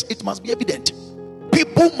Christ. Yes, it must be evident.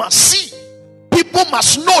 People must see. People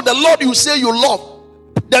must know the Lord you say you love.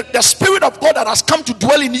 The Spirit of God that has come to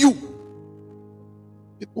dwell in you.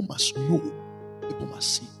 People must know. People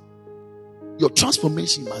must see. Your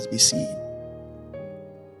transformation must be seen.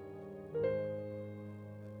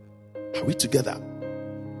 Are we together?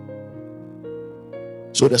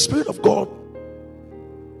 So the Spirit of God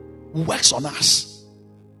works on us,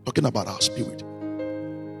 talking about our spirit,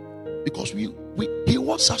 because He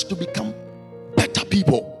wants us to become better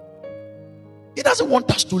people. He doesn't want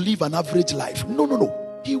us to live an average life. No.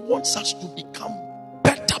 He wants us to become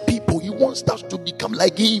better people. He wants us to become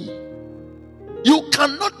like Him. You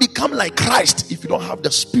cannot become like Christ if you don't have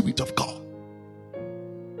the Spirit of God.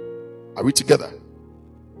 Are we together?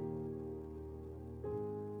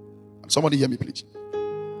 Somebody hear me, please.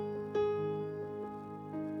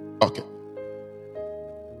 Okay.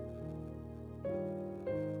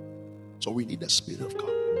 So we need the Spirit of God.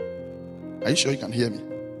 Are you sure you can hear me?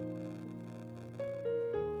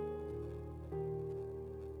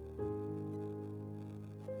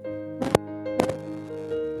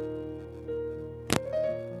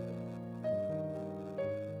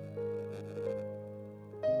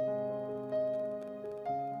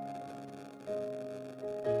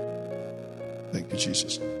 Thank you,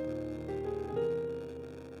 Jesus.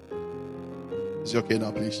 Is it okay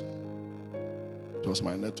now, please? It was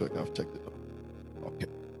my network. I've checked it out. Okay.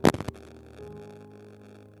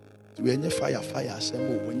 When you fire,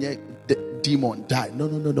 when you demon die.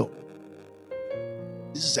 No.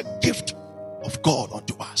 This is a gift of God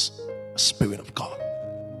unto us. The Spirit of God.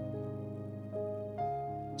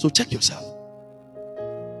 So check yourself.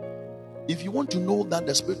 If you want to know that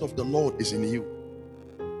the Spirit of the Lord is in you,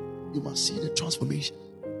 you must see the transformation.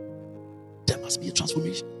 There must be a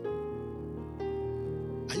transformation.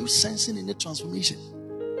 Are you sensing any transformation?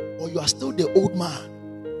 Or you are still the old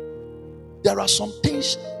man? There are some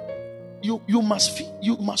things you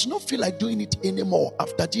must not feel like doing it anymore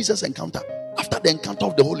after Jesus' encounter, after the encounter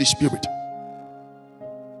of the Holy Spirit.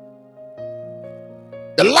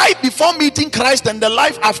 The life before meeting Christ and the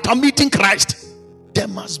life after meeting Christ, there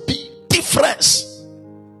must be difference.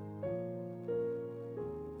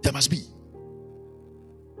 There must be.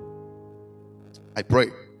 I pray,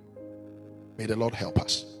 may the Lord help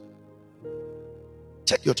us.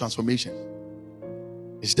 Check your transformation.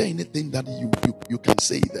 Is there anything that you can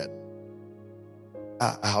say that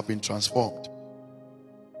I have been transformed?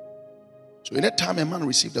 So anytime a man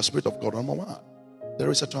receives the Spirit of God, number one, there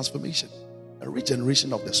is a transformation, a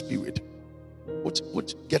regeneration of the spirit,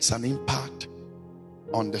 which gets an impact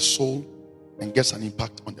on the soul and gets an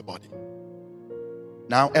impact on the body.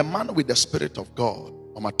 Now, a man with the Spirit of God,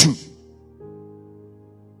 number two.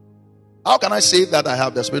 How can I say that I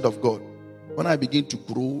have the Spirit of God? When I begin to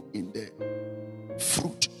grow in the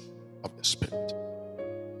fruit of the Spirit.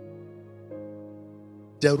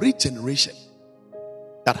 The regeneration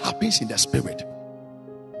that happens in the Spirit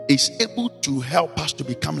is able to help us to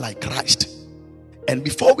become like Christ. And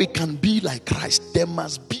before we can be like Christ, we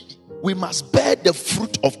must bear the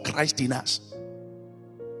fruit of Christ in us.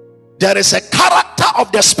 There is a character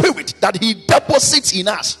of the Spirit that He deposits in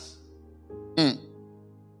us.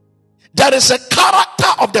 There is a character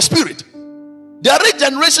of the Spirit. The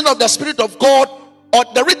regeneration of the Spirit of God, or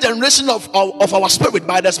the regeneration of our spirit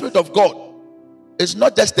by the Spirit of God, is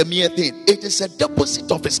not just a mere thing. It is a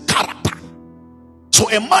deposit of His character. So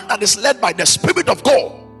a man that is led by the Spirit of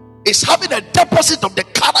God is having a deposit of the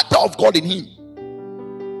character of God in him,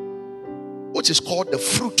 which is called the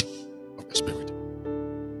fruit of the Spirit.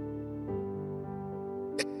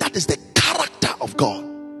 That is the character of God.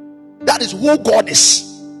 That is who God is.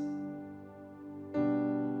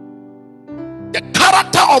 The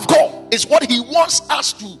character of God is what He wants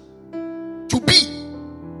us to be.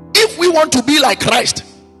 If we want to be like Christ,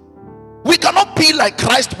 we cannot be like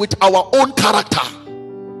Christ with our own character.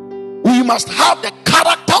 We must have the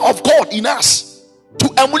character of God in us to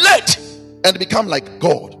emulate and become like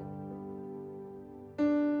God.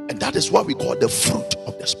 That is what we call the fruit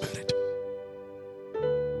of the Spirit.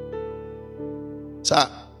 Sir,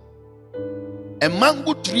 a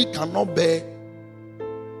mango tree cannot bear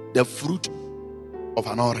the fruit of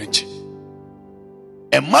an orange.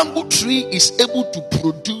 A mango tree is able to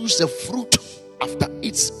produce a fruit after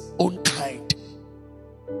its own kind.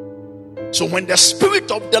 So when the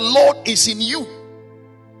Spirit of the Lord is in you,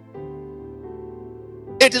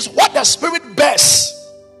 it is what the Spirit bears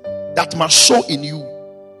that must show in you.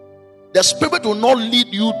 The Spirit will not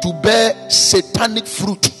lead you to bear satanic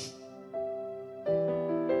fruit.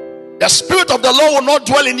 The Spirit of the Lord will not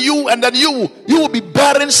dwell in you, and then you will be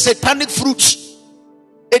bearing satanic fruits.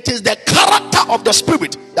 It is the character of the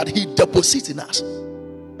Spirit that He deposits in us.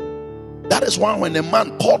 That is why when a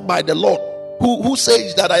man called by the Lord, who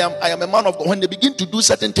says that I am a man of God, when they begin to do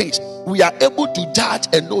certain things, we are able to judge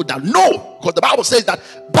and know that no, because the Bible says that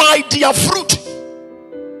by their fruit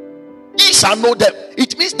ye shall know them.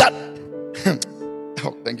 It means that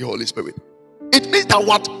oh, thank you, Holy Spirit. It means that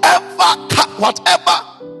whatever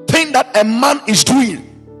thing that a man is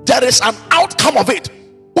doing, there is an outcome of it,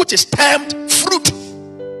 which is termed fruit.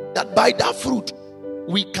 That by that fruit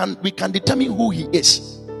we can determine who he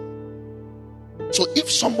is. So if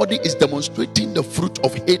somebody is demonstrating the fruit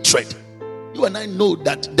of hatred, you and I know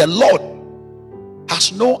that the Lord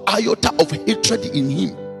has no iota of hatred in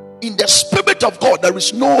him. In the Spirit of God, there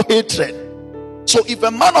is no hatred. So if a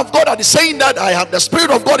man of God that is saying that I have the Spirit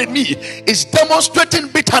of God in me is demonstrating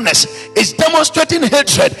bitterness, is demonstrating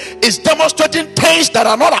hatred, is demonstrating things that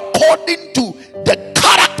are not according to the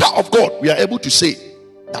character of God, we are able to say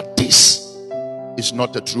that this is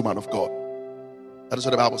not the true man of God. That is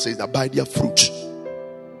what the Bible says, that by their fruits.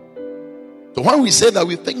 So when we say that,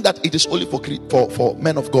 we think that it is only for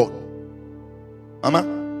men of God.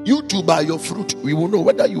 Mama, you too, by your fruit, we will know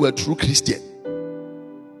whether you are a true Christian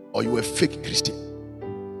or you are a fake Christian.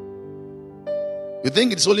 You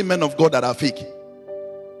think it's only men of God that are fake?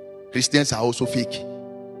 Christians are also fake.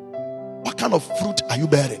 What kind of fruit are you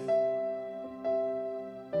bearing?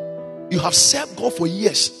 You have served God for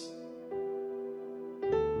years.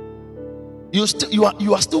 You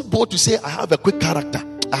are still bold to say, I have a quick character,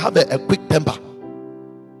 I have a quick temper.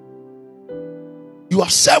 You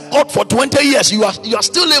have served God for 20 years. You are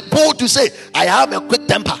still bold to say, I have a quick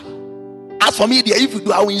temper. As for me, dear, if you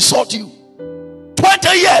do, I will insult you.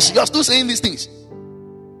 20 years, you are still saying these things.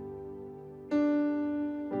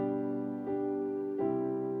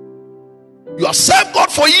 You have served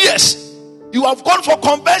God for years. You have gone for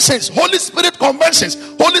conventions, Holy Spirit conventions,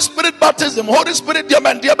 Holy Spirit baptism, Holy Spirit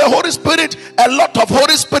diamond, Holy Spirit, a lot of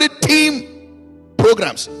Holy Spirit team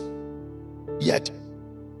programs. Yet,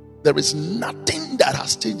 there is nothing that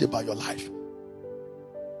has changed about your life.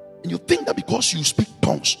 And you think that because you speak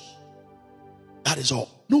tongues, that is all.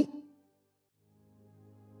 No.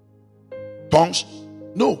 Tongues?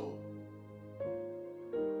 No.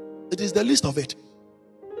 It is the least of it.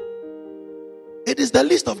 It is the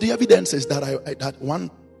list of the evidences that one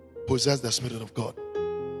possesses the Spirit of God.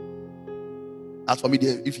 As for me,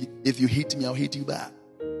 if you hit me, I'll hit you back.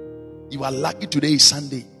 You are lucky today is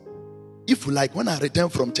Sunday. If you like, when I return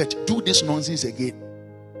from church, do this nonsense again.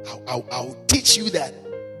 I'll teach you that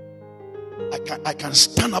I can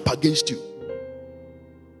stand up against you.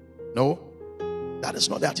 No, that is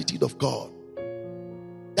not the attitude of God.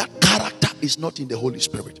 That character is not in the Holy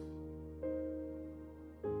Spirit.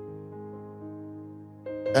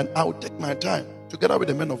 And I will take my time together with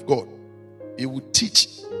the men of God. He will teach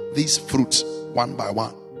these fruits one by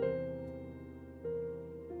one.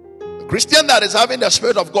 The Christian that is having the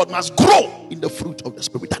Spirit of God must grow in the fruit of the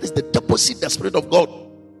Spirit. That is the deposit the Spirit of God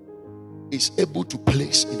is able to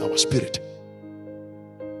place in our spirit.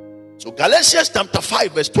 So Galatians chapter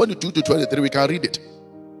 5 verse 22 to 23, we can read it.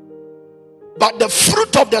 But the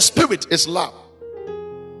fruit of the Spirit is love,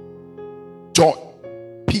 joy,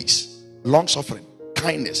 peace, long-suffering,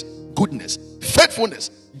 kindness, goodness, faithfulness,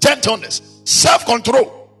 gentleness,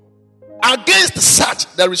 self-control. Against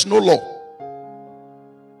such there is no law.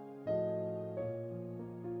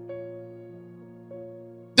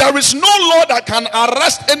 There is no law that can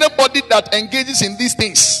arrest anybody that engages in these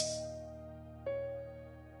things.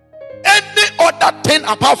 Any other thing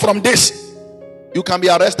apart from this, you can be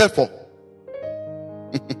arrested for.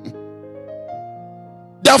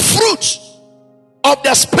 The fruit of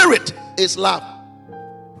the Spirit is love.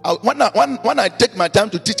 When I take my time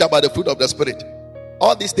to teach about the fruit of the Spirit,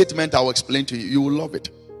 all these statements I will explain to you. You will love it.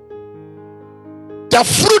 The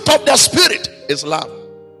fruit of the Spirit is love.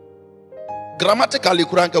 Grammatically,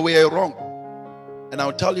 we are wrong. And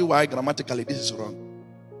I'll tell you why grammatically this is wrong.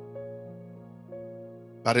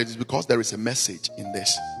 But it is because there is a message in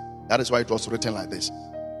this. That is why it was written like this.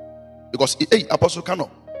 Because, hey, Apostle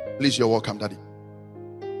Kano, please, you're welcome, Daddy.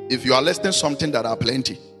 If you are listening something that are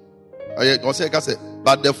plenty,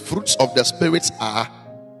 but the fruits of the spirits are.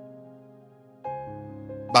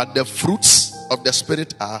 But the fruits of the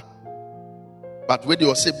spirit are. But when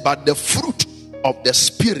you say, but the fruit of the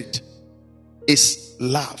spirit is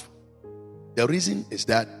love. The reason is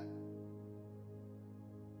that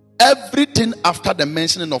everything after the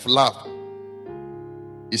mentioning of love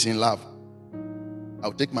is in love.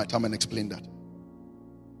 I'll take my time and explain that.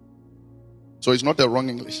 So it's not a wrong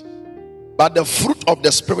English. But the fruit of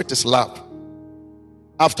the spirit is love.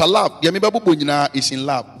 After love, is in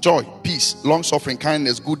love, joy, peace, long suffering,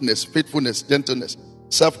 kindness, goodness, faithfulness, gentleness,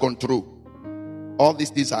 self-control. All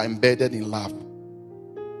these things are embedded in love.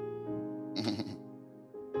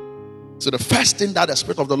 So the first thing that the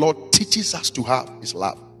Spirit of the Lord teaches us to have is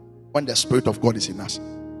love. When the Spirit of God is in us,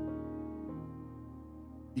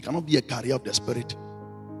 you cannot be a carrier of the Spirit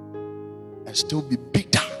and still be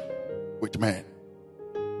bitter with men.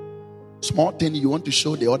 Small thing, you want to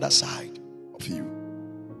show the other side of you.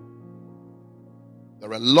 There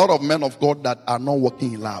are a lot of men of God that are not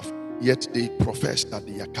walking in love, yet they profess that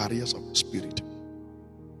they are carriers of the Spirit.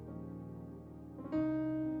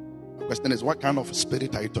 The question is, what kind of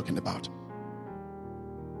spirit are you talking about?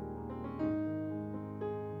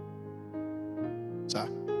 Sir,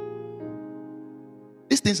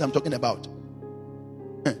 these things I'm talking about,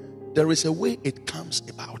 there is a way it comes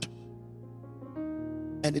about.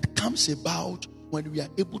 And it comes about when we are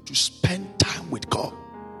able to spend time with God.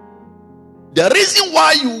 The reason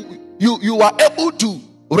why you are able to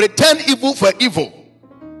return evil for evil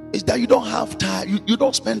is that you don't have time. You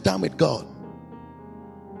don't spend time with God.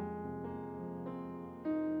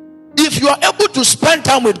 If you are able to spend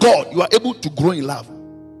time with God, you are able to grow in love.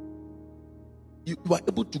 You are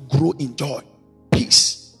able to grow in joy,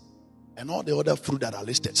 peace, and all the other fruit that are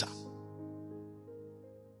listed, sir.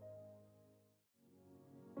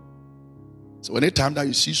 So anytime that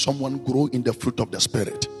you see someone grow in the fruit of the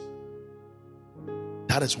Spirit,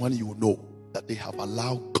 that is when you will know that they have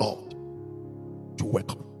allowed God to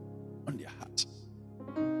work on their heart.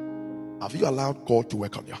 Have you allowed God to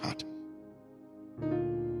work on your heart?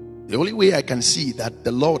 The only way I can see that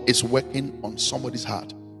the Lord is working on somebody's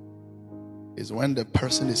heart is when the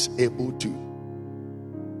person is able to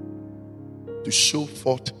show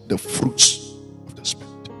forth the fruits of the Spirit.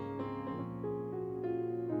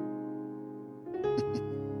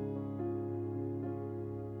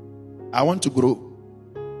 I want to grow.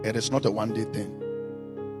 It is not a one-day thing.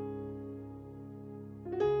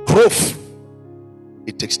 Growth,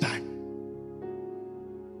 it takes time.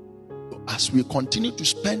 So as we continue to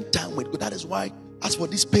spend time with God, that is why, as for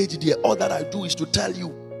this page here, all that I do is to tell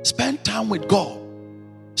you, spend time with God.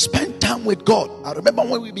 Spend time with God. I remember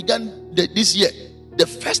when we began this year, the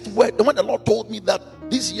first word, when the Lord told me that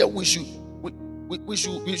this year we should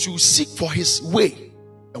seek for His way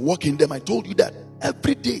and walk in them, I told you that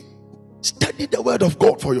every day, study the word of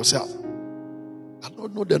God for yourself. I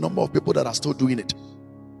don't know the number of people that are still doing it.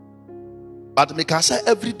 But make I say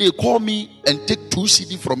every day, call me and take 2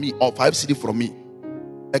 CD from me or 5 CD from me.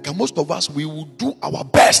 Like most of us, we will do our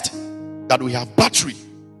best that we have battery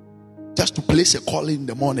just to place a call in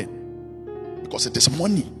the morning, because it is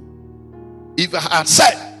money. If I had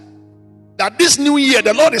said that this new year,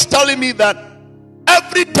 the Lord is telling me that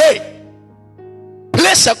every day,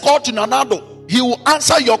 place a call to Nanado, He will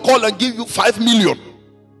answer your call and give you 5 million.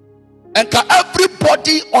 And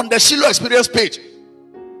everybody on the Shiloh Experience page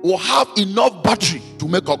will have enough battery to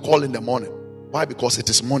make a call in the morning. Why? Because it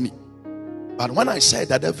is money. But when I said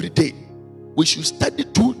that every day we should study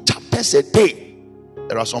 2 chapters a day,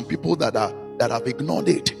 there are some people that have ignored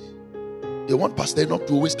it. They want Pastor Enoch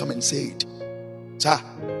to always come and say it. Sir,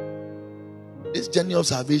 this journey of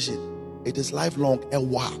salvation, it is lifelong. A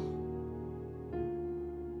while.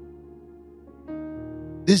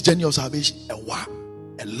 This journey of salvation,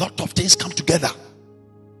 a lot of things come together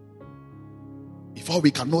before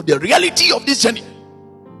we can know the reality of this journey.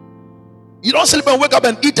 You don't sleep and wake up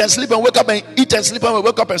and eat and sleep and wake up and eat and sleep and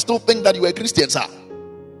wake up and still think that you are a Christian, sir.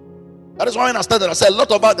 That is why when I started, I said a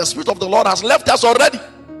lot of us, the Spirit of the Lord has left us already,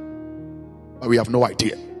 but we have no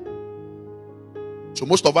idea. So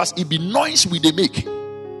most of us, it be noise we they make.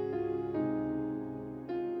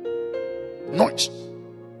 Noise.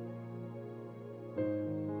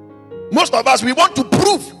 Most of us, we want to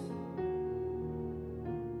prove.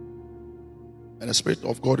 And the Spirit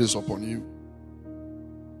of God is upon you.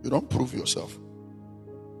 You don't prove yourself.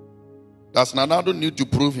 Does Nanado need to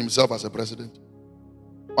prove himself as a president?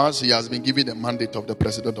 Once he has been given the mandate of the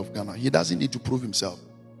president of Ghana, he doesn't need to prove himself.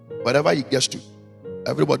 Wherever he gets to,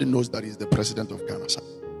 everybody knows that he's the president of Ghana. Sir.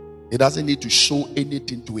 He doesn't need to show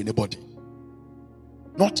anything to anybody.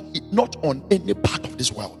 Not on any part of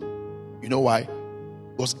this world. You know why?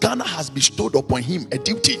 Because Ghana has bestowed upon him a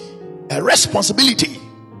duty, a responsibility,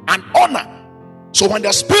 an honor. So when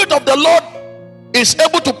the Spirit of the Lord is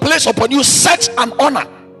able to place upon you such an honor,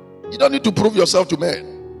 you don't need to prove yourself to men.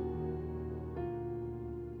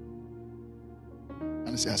 And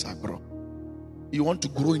he says, bro, you want to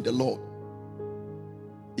grow in the Lord.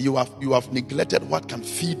 You have neglected what can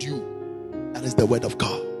feed you. That is the word of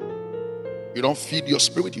God. You don't feed your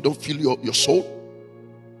spirit. You don't feed your soul.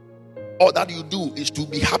 All that you do is to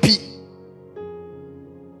be happy.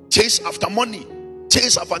 Chase after money.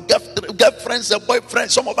 Chase after girlfriends and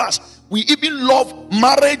boyfriends. Some of us, we even love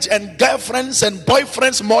marriage and girlfriends and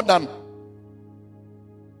boyfriends more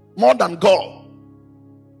than God.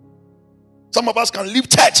 Some of us can leave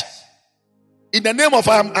church in the name of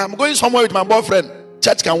I'm going somewhere with my boyfriend.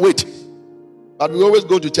 Church can wait, but we always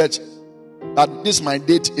go to church. That this my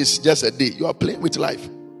date is just a day. You are playing with life.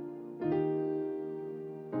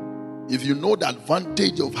 If you know the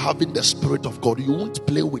advantage of having the Spirit of God, you won't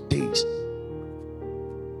play with things.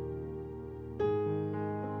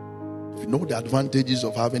 If you know the advantages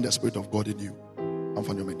of having the Spirit of God in you,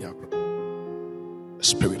 the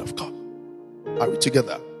Spirit of God. Are we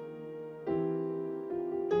together?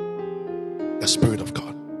 The Spirit of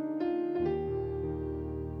God.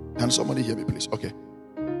 Can somebody hear me, please? Okay.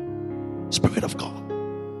 Spirit of God.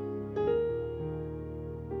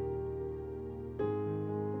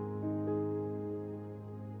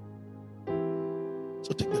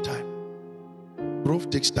 So take your time. Growth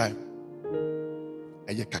takes time.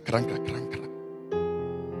 The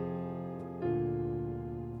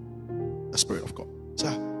Spirit of God.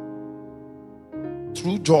 Sir,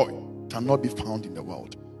 true joy cannot be found in the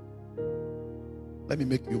world. Let me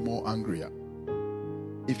make you more angrier.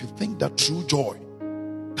 If you think that true joy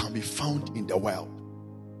can be found in the world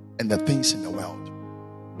and the things in the world,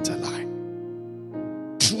 it's a lie.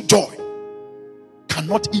 True joy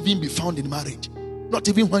cannot even be found in marriage. Not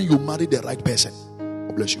even when you marry the right person.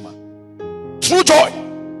 God bless you, man. True joy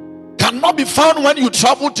cannot be found when you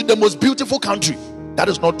travel to the most beautiful country. That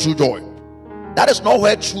is not true joy. That is not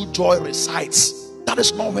where true joy resides. That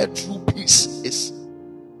is not where true peace is.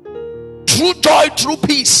 True joy, true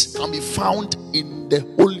peace can be found in the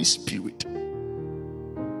Holy Spirit.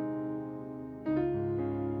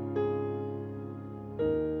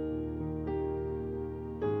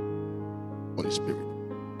 Holy Spirit.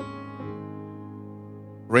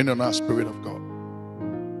 Rain on us, Spirit of God.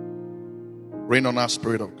 Rain on us,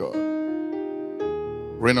 Spirit of God.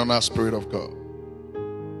 Rain on us, Spirit of God.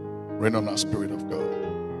 Rain on us, Spirit of God.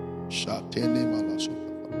 Shatene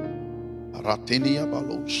malasoka. Aratenia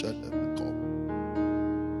balo shada.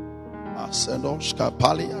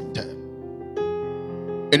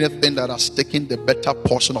 Anything that has taken the better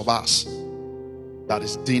portion of us, that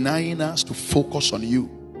is denying us to focus on you,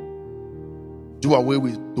 do away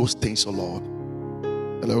with those things, oh Lord.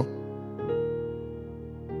 Hello?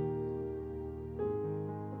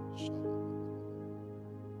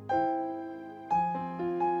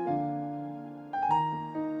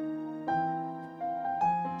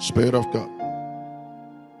 Spirit of God.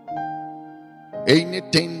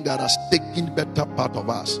 Anything that has taken better part of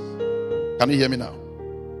us. Can you hear me now?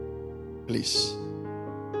 Please.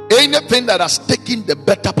 Anything that has taken the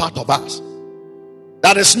better part of us,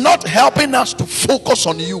 that is not helping us to focus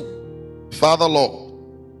on you, Father Lord,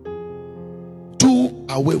 do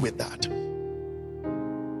away with that.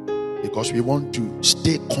 Because we want to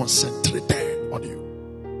stay concentrated on you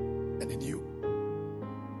and in you.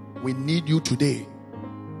 We need you today.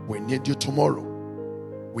 We need you tomorrow.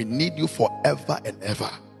 We need you forever and ever.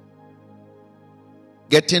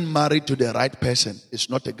 Getting married to the right person is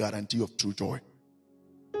not a guarantee of true joy.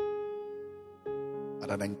 But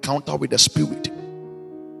an encounter with the Spirit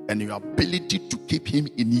and your ability to keep Him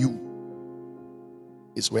in you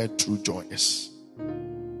is where true joy is.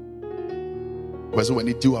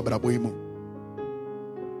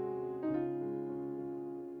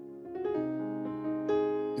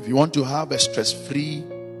 If you want to have a stress-free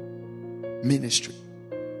ministry,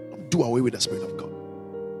 do away with the Spirit of God.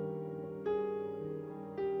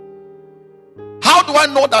 How do I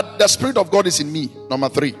know that the Spirit of God is in me? Number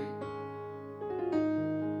 3.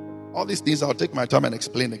 All these things I'll take my time and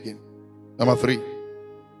explain again. Number 3.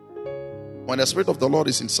 When the Spirit of the Lord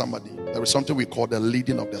is in somebody, there is something we call the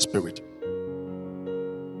leading of the Spirit.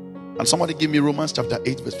 And somebody give me Romans chapter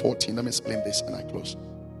 8 verse 14. Let me explain this and I close.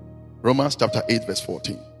 Romans chapter 8 verse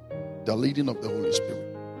 14. The leading of the Holy Spirit.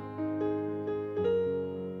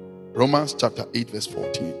 Romans chapter 8 verse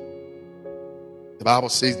 14. The Bible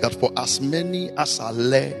says that for as many as are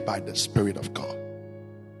led by the Spirit of God,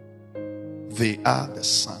 they are the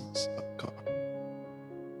sons of God.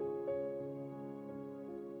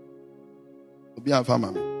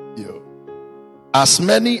 As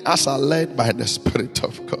many as are led by the Spirit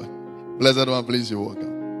of God. Blessed one, please, you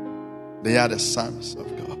welcome. They are the sons of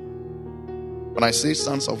God. When I say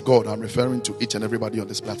sons of God, I'm referring to each and everybody on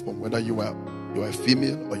this platform, whether you are a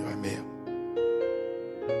female or you are a male.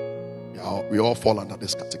 We all fall under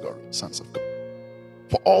this category, sons of God.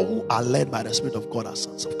 For all who are led by the Spirit of God are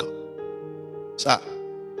sons of God. Sir,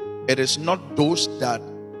 it is not those that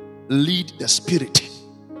lead the Spirit.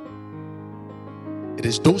 It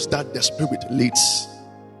is those that the Spirit leads.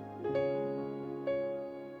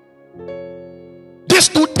 These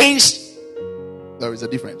two things, there is a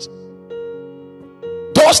difference.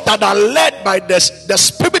 Those that are led by the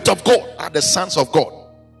Spirit of God are the sons of God.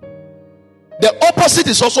 The opposite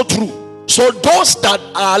is also true. So those that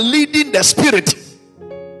are leading the Spirit,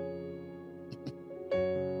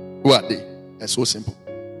 who are they? It's so simple.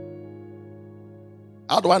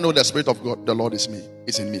 How do I know the Spirit of God, the Lord is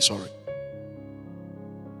in me? Sorry.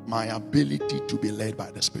 My ability to be led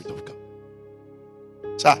by the Spirit of God.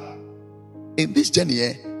 Sir, in this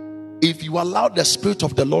journey, if you allow the Spirit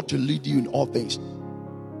of the Lord to lead you in all things,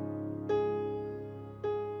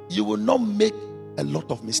 you will not make a lot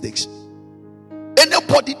of mistakes.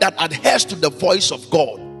 Anybody that adheres to the voice of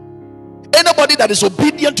God, anybody that is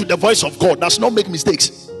obedient to the voice of God, does not make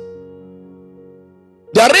mistakes.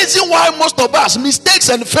 The reason why most of us, mistakes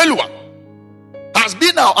and failure has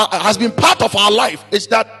been part of our life is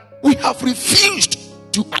that we have refused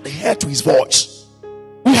to adhere to His voice.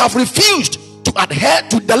 We have refused to adhere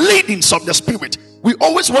to the leadings of the Spirit. We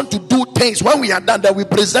always want to do things. When we are done, that we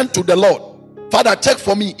present to the Lord. Father, check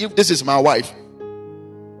for me if this is my wife.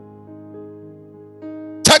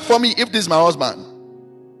 Check for me if this is my husband.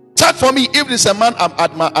 Check for me if this is a man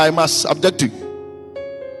I must subject to.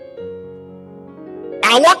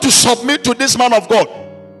 I want to submit to this man of God.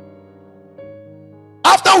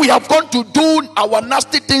 After we have gone to do our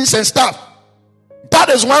nasty things and stuff, that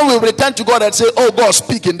is when we return to God and say, oh God,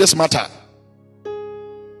 speak in this matter.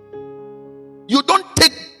 You don't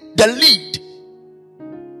take the lead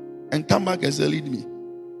and come back and say, lead me.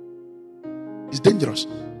 It's dangerous.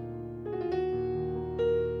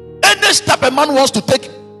 Any step a man wants to take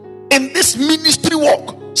in this ministry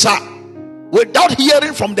walk, sir, without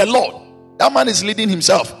hearing from the Lord, that man is leading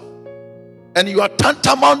himself. And you are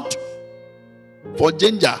tantamount for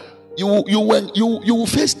danger. You will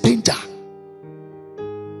face danger.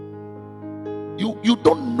 You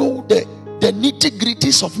don't know the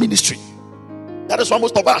nitty-gritties of ministry. That is why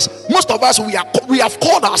most of us, we have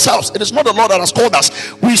called ourselves. It is not the Lord that has called us.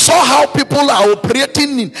 We saw how people are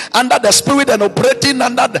operating under the Spirit and operating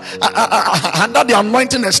under the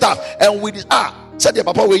anointing and stuff. And we said,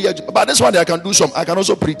 Papa, but this one I can do some. I can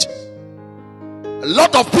also preach. A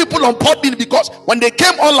lot of people on Podbean, because when they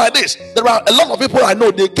came on like this, there are a lot of people I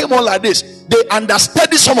know, they came on like this. They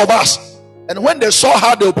understudied some of us. And when they saw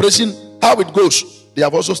how the operation, how it goes, they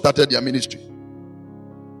have also started their ministry.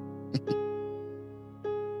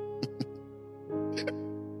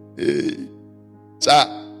 Sir,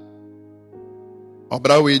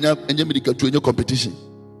 competition.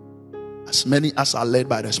 As many as are led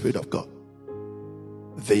by the Spirit of God,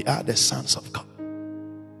 they are the sons of God.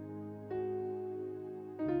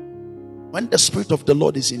 When the Spirit of the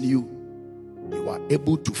Lord is in you, you are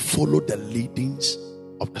able to follow the leadings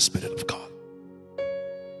of the Spirit of God.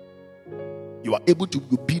 You are able to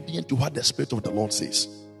be obedient to what the Spirit of the Lord says.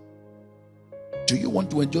 Do you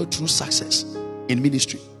want to enjoy true success in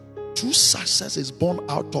ministry? True success is born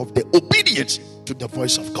out of the obedience to the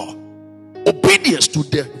voice of God. Obedience to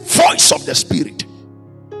the voice of the Spirit.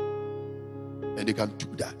 And you can do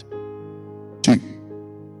that. Two.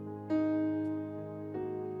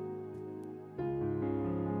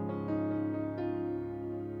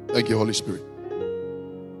 Thank you, Holy Spirit.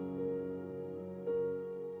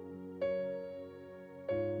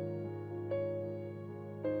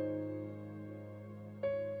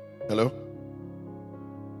 Hello?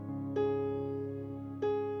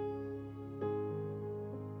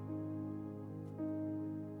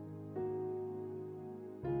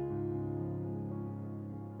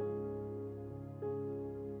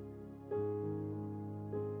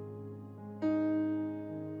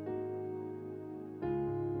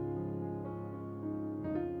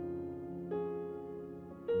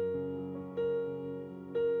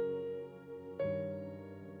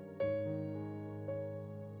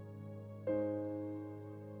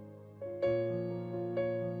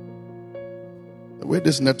 The way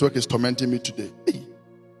this network is tormenting me today. Hey.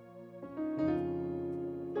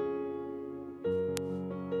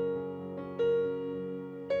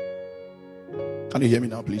 Can you hear me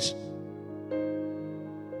now, please?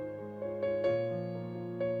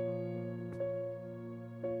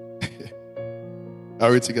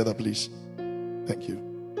 Are we together, please? Thank you.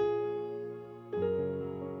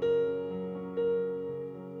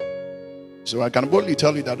 So I can boldly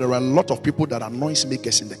tell you that there are a lot of people that are noise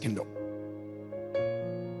makers in the kingdom.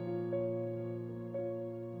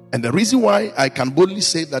 And the reason why I can boldly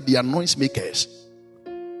say that they are noise makers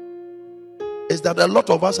is that a lot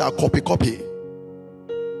of us are copy.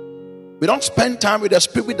 We don't spend time with the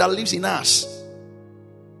spirit that lives in us.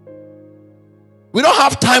 We don't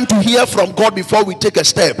have time to hear from God before we take a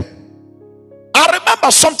step. I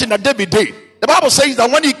remember something that David did. The Bible says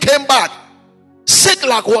that when he came back,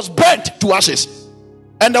 Ziklag was burnt to ashes,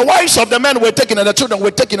 and the wives of the men were taken, and the children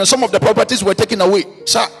were taken, and some of the properties were taken away.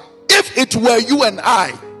 So if it were you and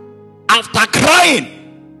I, after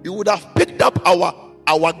crying, you would have picked up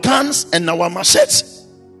our guns and our machetes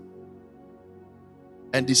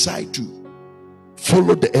and decide to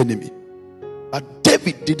follow the enemy. But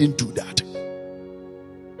David didn't do that.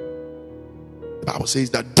 The Bible says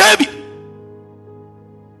that David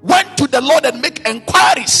went to the Lord and make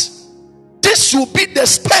inquiries. This should be the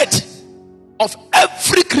state of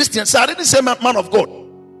every Christian. So I didn't say man of God.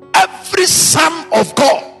 Every son of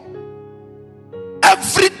God,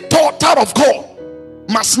 every daughter of God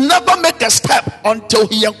must never make a step until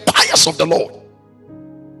he inquires of the Lord.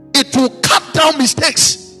 It will cut down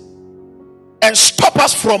mistakes and stop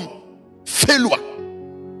us from failure.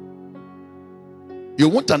 You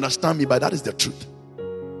won't understand me, but that is the truth.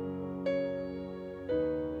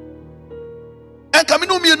 And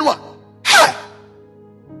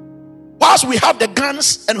whilst we have the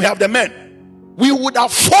guns and we have the men, we would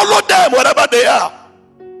have followed them wherever they are,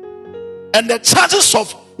 and the chances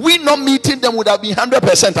of we not meeting them would have been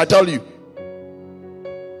 100%. I tell you,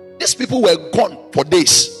 these people were gone for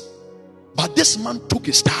days, but this man took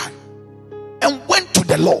his time and went to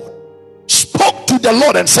the Lord, spoke to the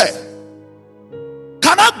Lord and said,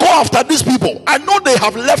 can I go after these people? I know they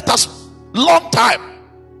have left us long time.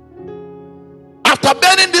 After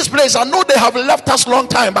burning this place, I know they have left us long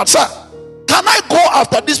time, but sir, can I go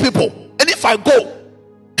after these people? And if I go,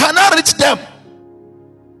 can I reach them?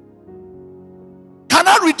 Can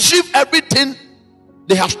I retrieve everything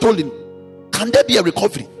they have stolen? Can there be a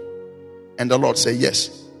recovery? And the Lord said,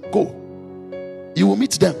 yes, go. You will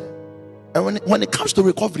meet them. And when it comes to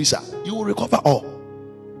recovery, sir, you will recover all.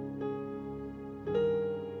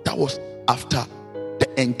 That was after the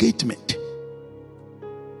engagement.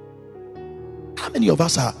 How many of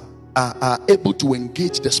us are able to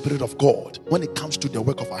engage the Spirit of God when it comes to the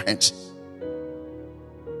work of our hands?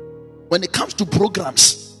 When it comes to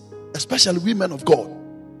programs, especially women of God.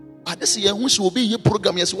 This year, which will be your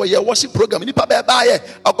program, yes, where you was program. He brought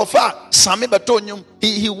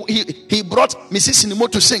Mrs. Nimo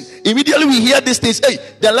to sing. Immediately we hear these things. Hey,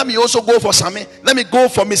 then let me also go for Sammy. Let me go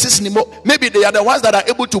for Mrs. Nimo. Maybe they are the ones that are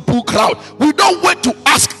able to pull crowd. We don't wait to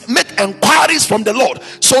ask, make inquiries from the Lord.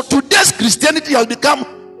 So today's Christianity has become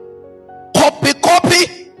copy.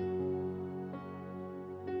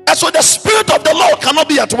 And so the Spirit of the Lord cannot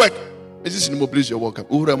be at work. Mrs. Nimo, please, you're welcome.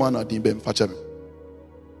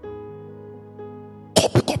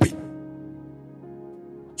 Copy.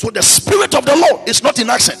 So the Spirit of the Lord is not in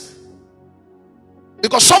action.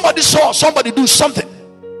 Because somebody saw somebody do something,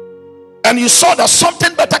 and you saw that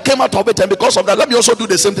something better came out of it, and because of that, let me also do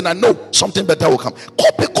the same thing. I know something better will come.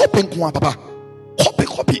 Copy.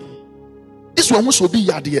 This one will be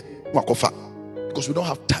yadier, because we don't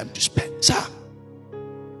have time to spend. Sir,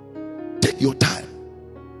 take your time.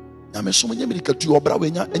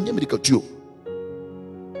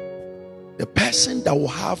 The person that will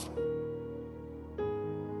have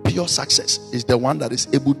pure success is the one that is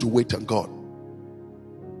able to wait on God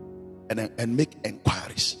and make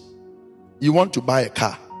inquiries. You want to buy a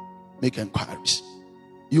car, make inquiries.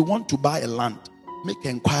 You want to buy a land, make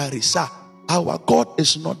inquiries. Sir, our God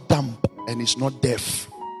is not dumb and is not deaf.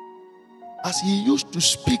 As he used to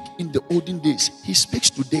speak in the olden days, he speaks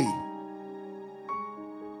today.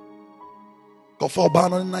 I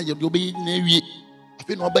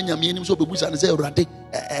feel no Benjamin so Busa and say, Rade,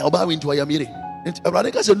 Oba into Ayamiri.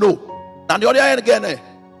 Radeka said, no. And the other end again,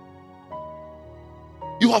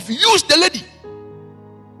 you have used the lady.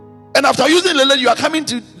 And after using the lady, you are coming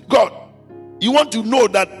to God. You want to know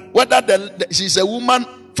that whether she's a woman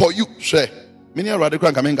for you. Sure. Many are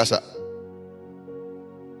Radeka coming, Gasa.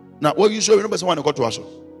 Now, what you show, you know, someone got to us.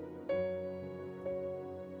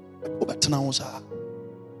 But now, sir,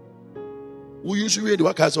 we usually do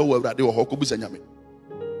what I saw where they were Hokubus and Yami.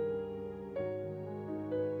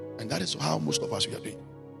 And that is how most of us we are doing.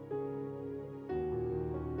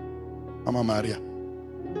 Mama Maria.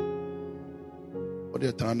 What are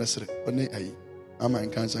you trying Mama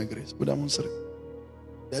and cancer grace. What am I saying?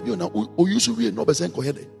 There be now. O usually no be saying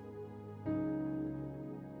kohede.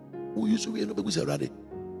 O usually no be say rade.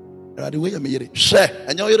 Rade way am yere. Share.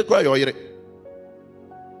 And your yere cry your yere.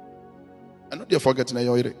 I know they are forgetting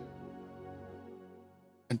your yere.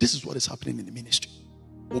 And this is what is happening in the ministry.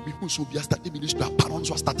 People so be starting ministry. Parents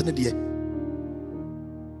who are starting the year.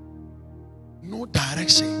 No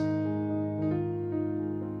direction.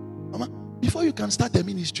 Mama, before you can start a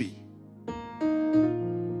ministry,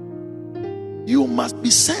 you must be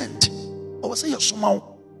sent. I will say you're somehow.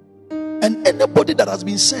 And anybody that has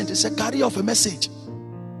been sent is a carrier of a message.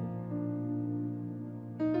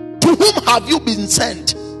 To whom have you been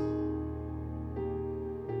sent?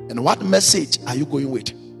 And what message are you going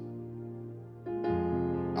with?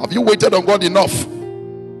 Have you waited on God enough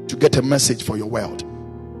to get a message for your world?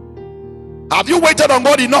 Have you waited on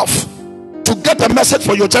God enough to get a message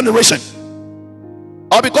for your generation?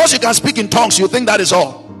 Or because you can speak in tongues, you think that is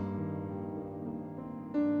all?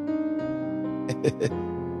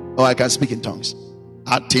 Oh, I can speak in tongues.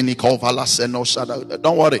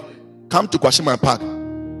 Don't worry. Come to Kwashima Park.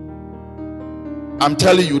 I'm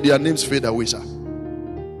telling you, their names fade away, sir.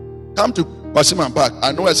 Come to Kwashima Park.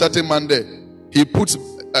 I know a certain man there. He puts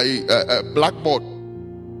a blackboard.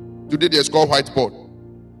 Today there's called whiteboard.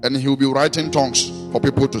 And he will be writing tongues for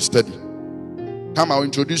people to study. Come, I'll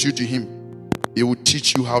introduce you to him. He will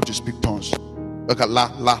teach you how to speak tongues. Look at la,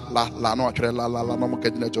 no, actually, la,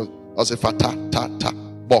 no, I say fa ta,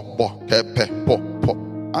 bo, ke, pe,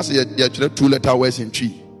 po. I say you 2-letter words in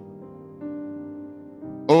tree.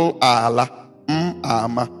 O, ala,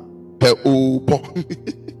 ama, pe, o, po.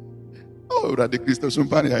 Oh, that the Christo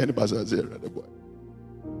Sumpani, I ain't bazaar there, the boy.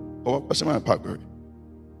 Oh, what's my park?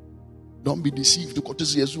 Don't be deceived. To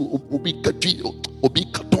continue Jesus, obi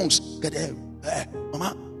tongues. Get them,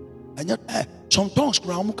 mama. And yet, some tongues,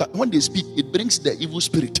 when they speak, it brings the evil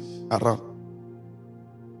spirit around.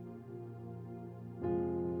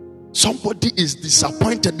 Somebody is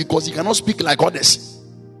disappointed because he cannot speak like others.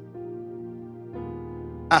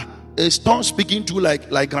 Is tongue speaking too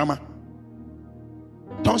like grammar?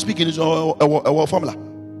 Tongue speaking is a formula.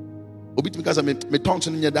 Because I my tongues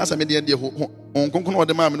in your dance, I made the idea on Concord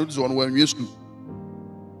the man who's on when you school.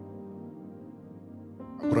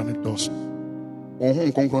 I granted doors. On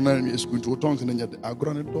home Concord school to tongues in your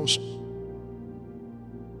granted doors.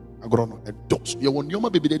 I granted doors. You want your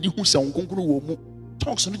baby that you sound Concord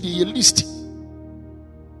tongues on the list.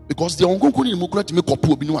 Because the Concord in Mukra to make a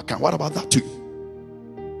poor binu account. What about that too?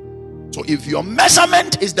 So if your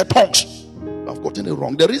measurement is the tongues, I've gotten it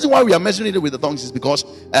wrong. The reason why we are measuring it with the tongues is because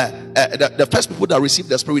the first people that received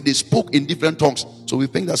the Spirit, they spoke in different tongues. So we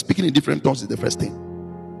think that speaking in different tongues is the first thing.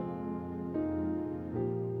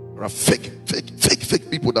 There are fake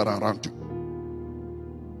people that are around you.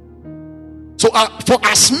 So for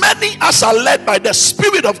as many as are led by the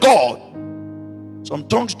Spirit of God, some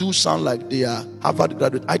tongues do sound like they are Harvard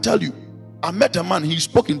graduate. I tell you, I met a man, he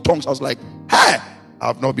spoke in tongues. I was like, hey, I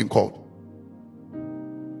have not been called.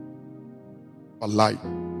 A lie.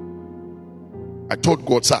 I told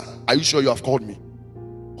God, sir, are you sure you have called me?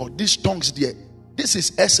 Or these tongues there, this is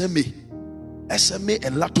SMA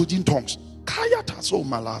and Latogin tongues. Kayata so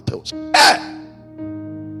malatos.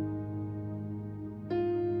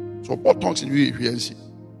 So what tongues in UAPNC?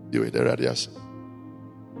 They were the radius.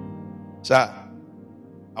 Sir,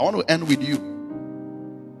 I want to end with you.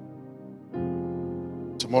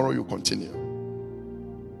 Tomorrow you continue.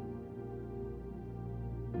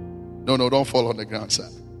 No, don't fall on the ground, sir.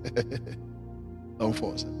 Don't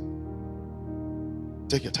fall, sir.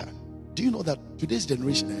 Take your time. Do you know that today's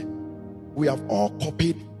generation, we have all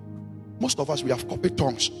copied, most of us, we have copied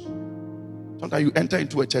tongues. Sometimes you enter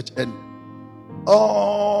into a church and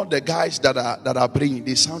all the guys that are praying,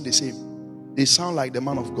 they sound the same. They sound like the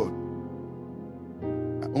man of God.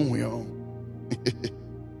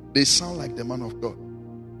 They sound like the man of God.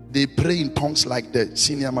 They pray in tongues like the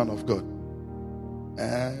senior man of God.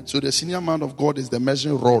 So the senior man of God is the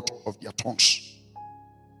measuring rod of their tongues.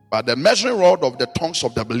 But the measuring rod of the tongues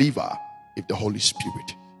of the believer is the Holy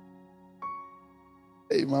Spirit.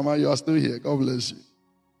 Hey, Mama, you are still here. God bless you.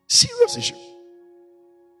 Serious issue.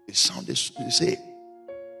 It sounded the same.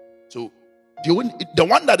 So the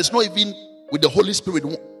one that is not even with the Holy Spirit,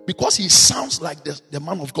 because he sounds like the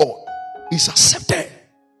man of God, he's accepted.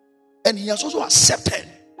 And he has also accepted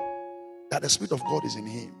that the Spirit of God is in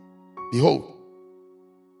him. Behold,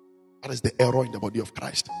 that is the error in the body of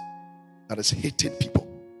Christ. That is hating people.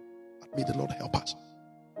 But may the Lord help us.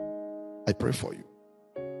 I pray for you.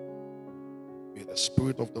 May the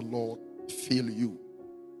Spirit of the Lord fill you.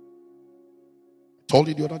 told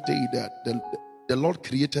you the other day that the Lord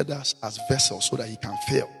created us as vessels so that He can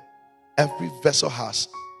fill. Every vessel has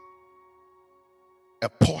a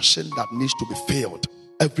portion that needs to be filled.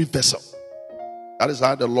 Every vessel. That is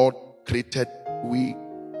how the Lord created we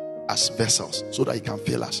as vessels, so that He can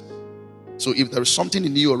fill us. So if there is something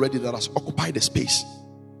in you already that has occupied the space,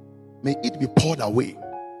 may it be poured away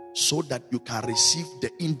so that you can receive the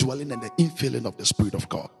indwelling and the infilling of the Spirit of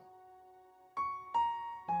God.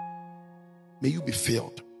 May you be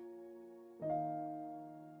filled.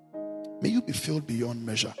 May you be filled beyond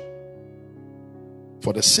measure.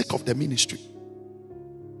 For the sake of the ministry,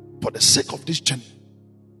 for the sake of this journey,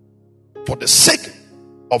 for the sake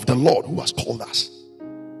of the Lord who has called us,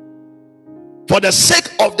 for the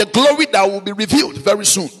sake of the glory that will be revealed very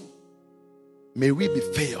soon, may we be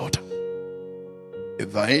filled.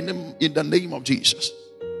 In the name of Jesus.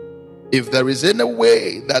 If there is any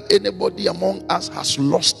way that anybody among us has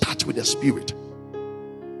lost touch with the Spirit,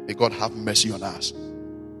 may God have mercy on us.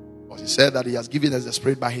 Because He said that He has given us the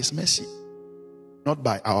Spirit by His mercy, not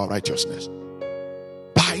by our righteousness.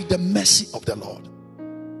 By the mercy of the Lord,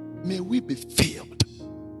 may we be filled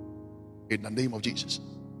in the name of Jesus.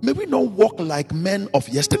 May we not walk like men of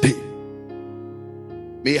yesterday.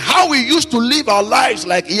 May how we used to live our lives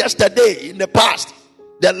like yesterday in the past,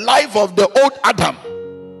 the life of the old Adam,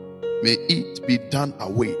 may it be done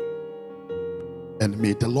away. And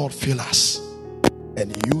may the Lord fill us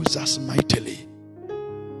and use us mightily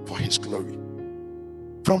for His glory.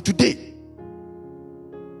 From today,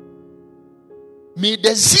 may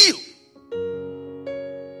the zeal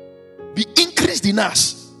be increased in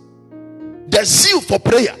us. The zeal for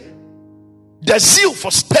prayer, the zeal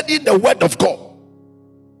for studying the word of God,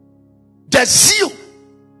 the zeal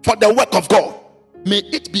for the work of God, may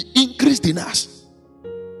it be increased in us.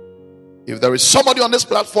 If there is somebody on this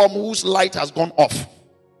platform whose light has gone off,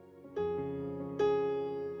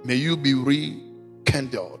 may you be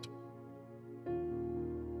rekindled.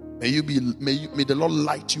 May the Lord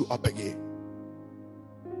light you up again.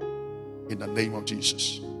 In the name of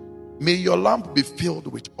Jesus. May your lamp be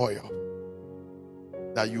filled with oil,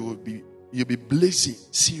 that you'll be blazing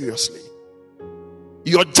seriously.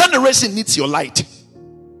 Your generation needs your light.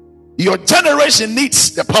 Your generation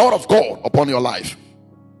needs the power of God upon your life.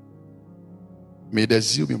 May the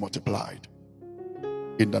zeal be multiplied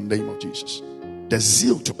in the name of Jesus. The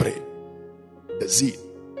zeal to pray, the zeal,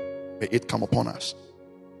 may it come upon us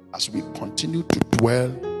as we continue to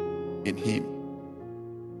dwell in Him.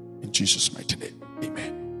 In Jesus' mighty name,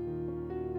 amen.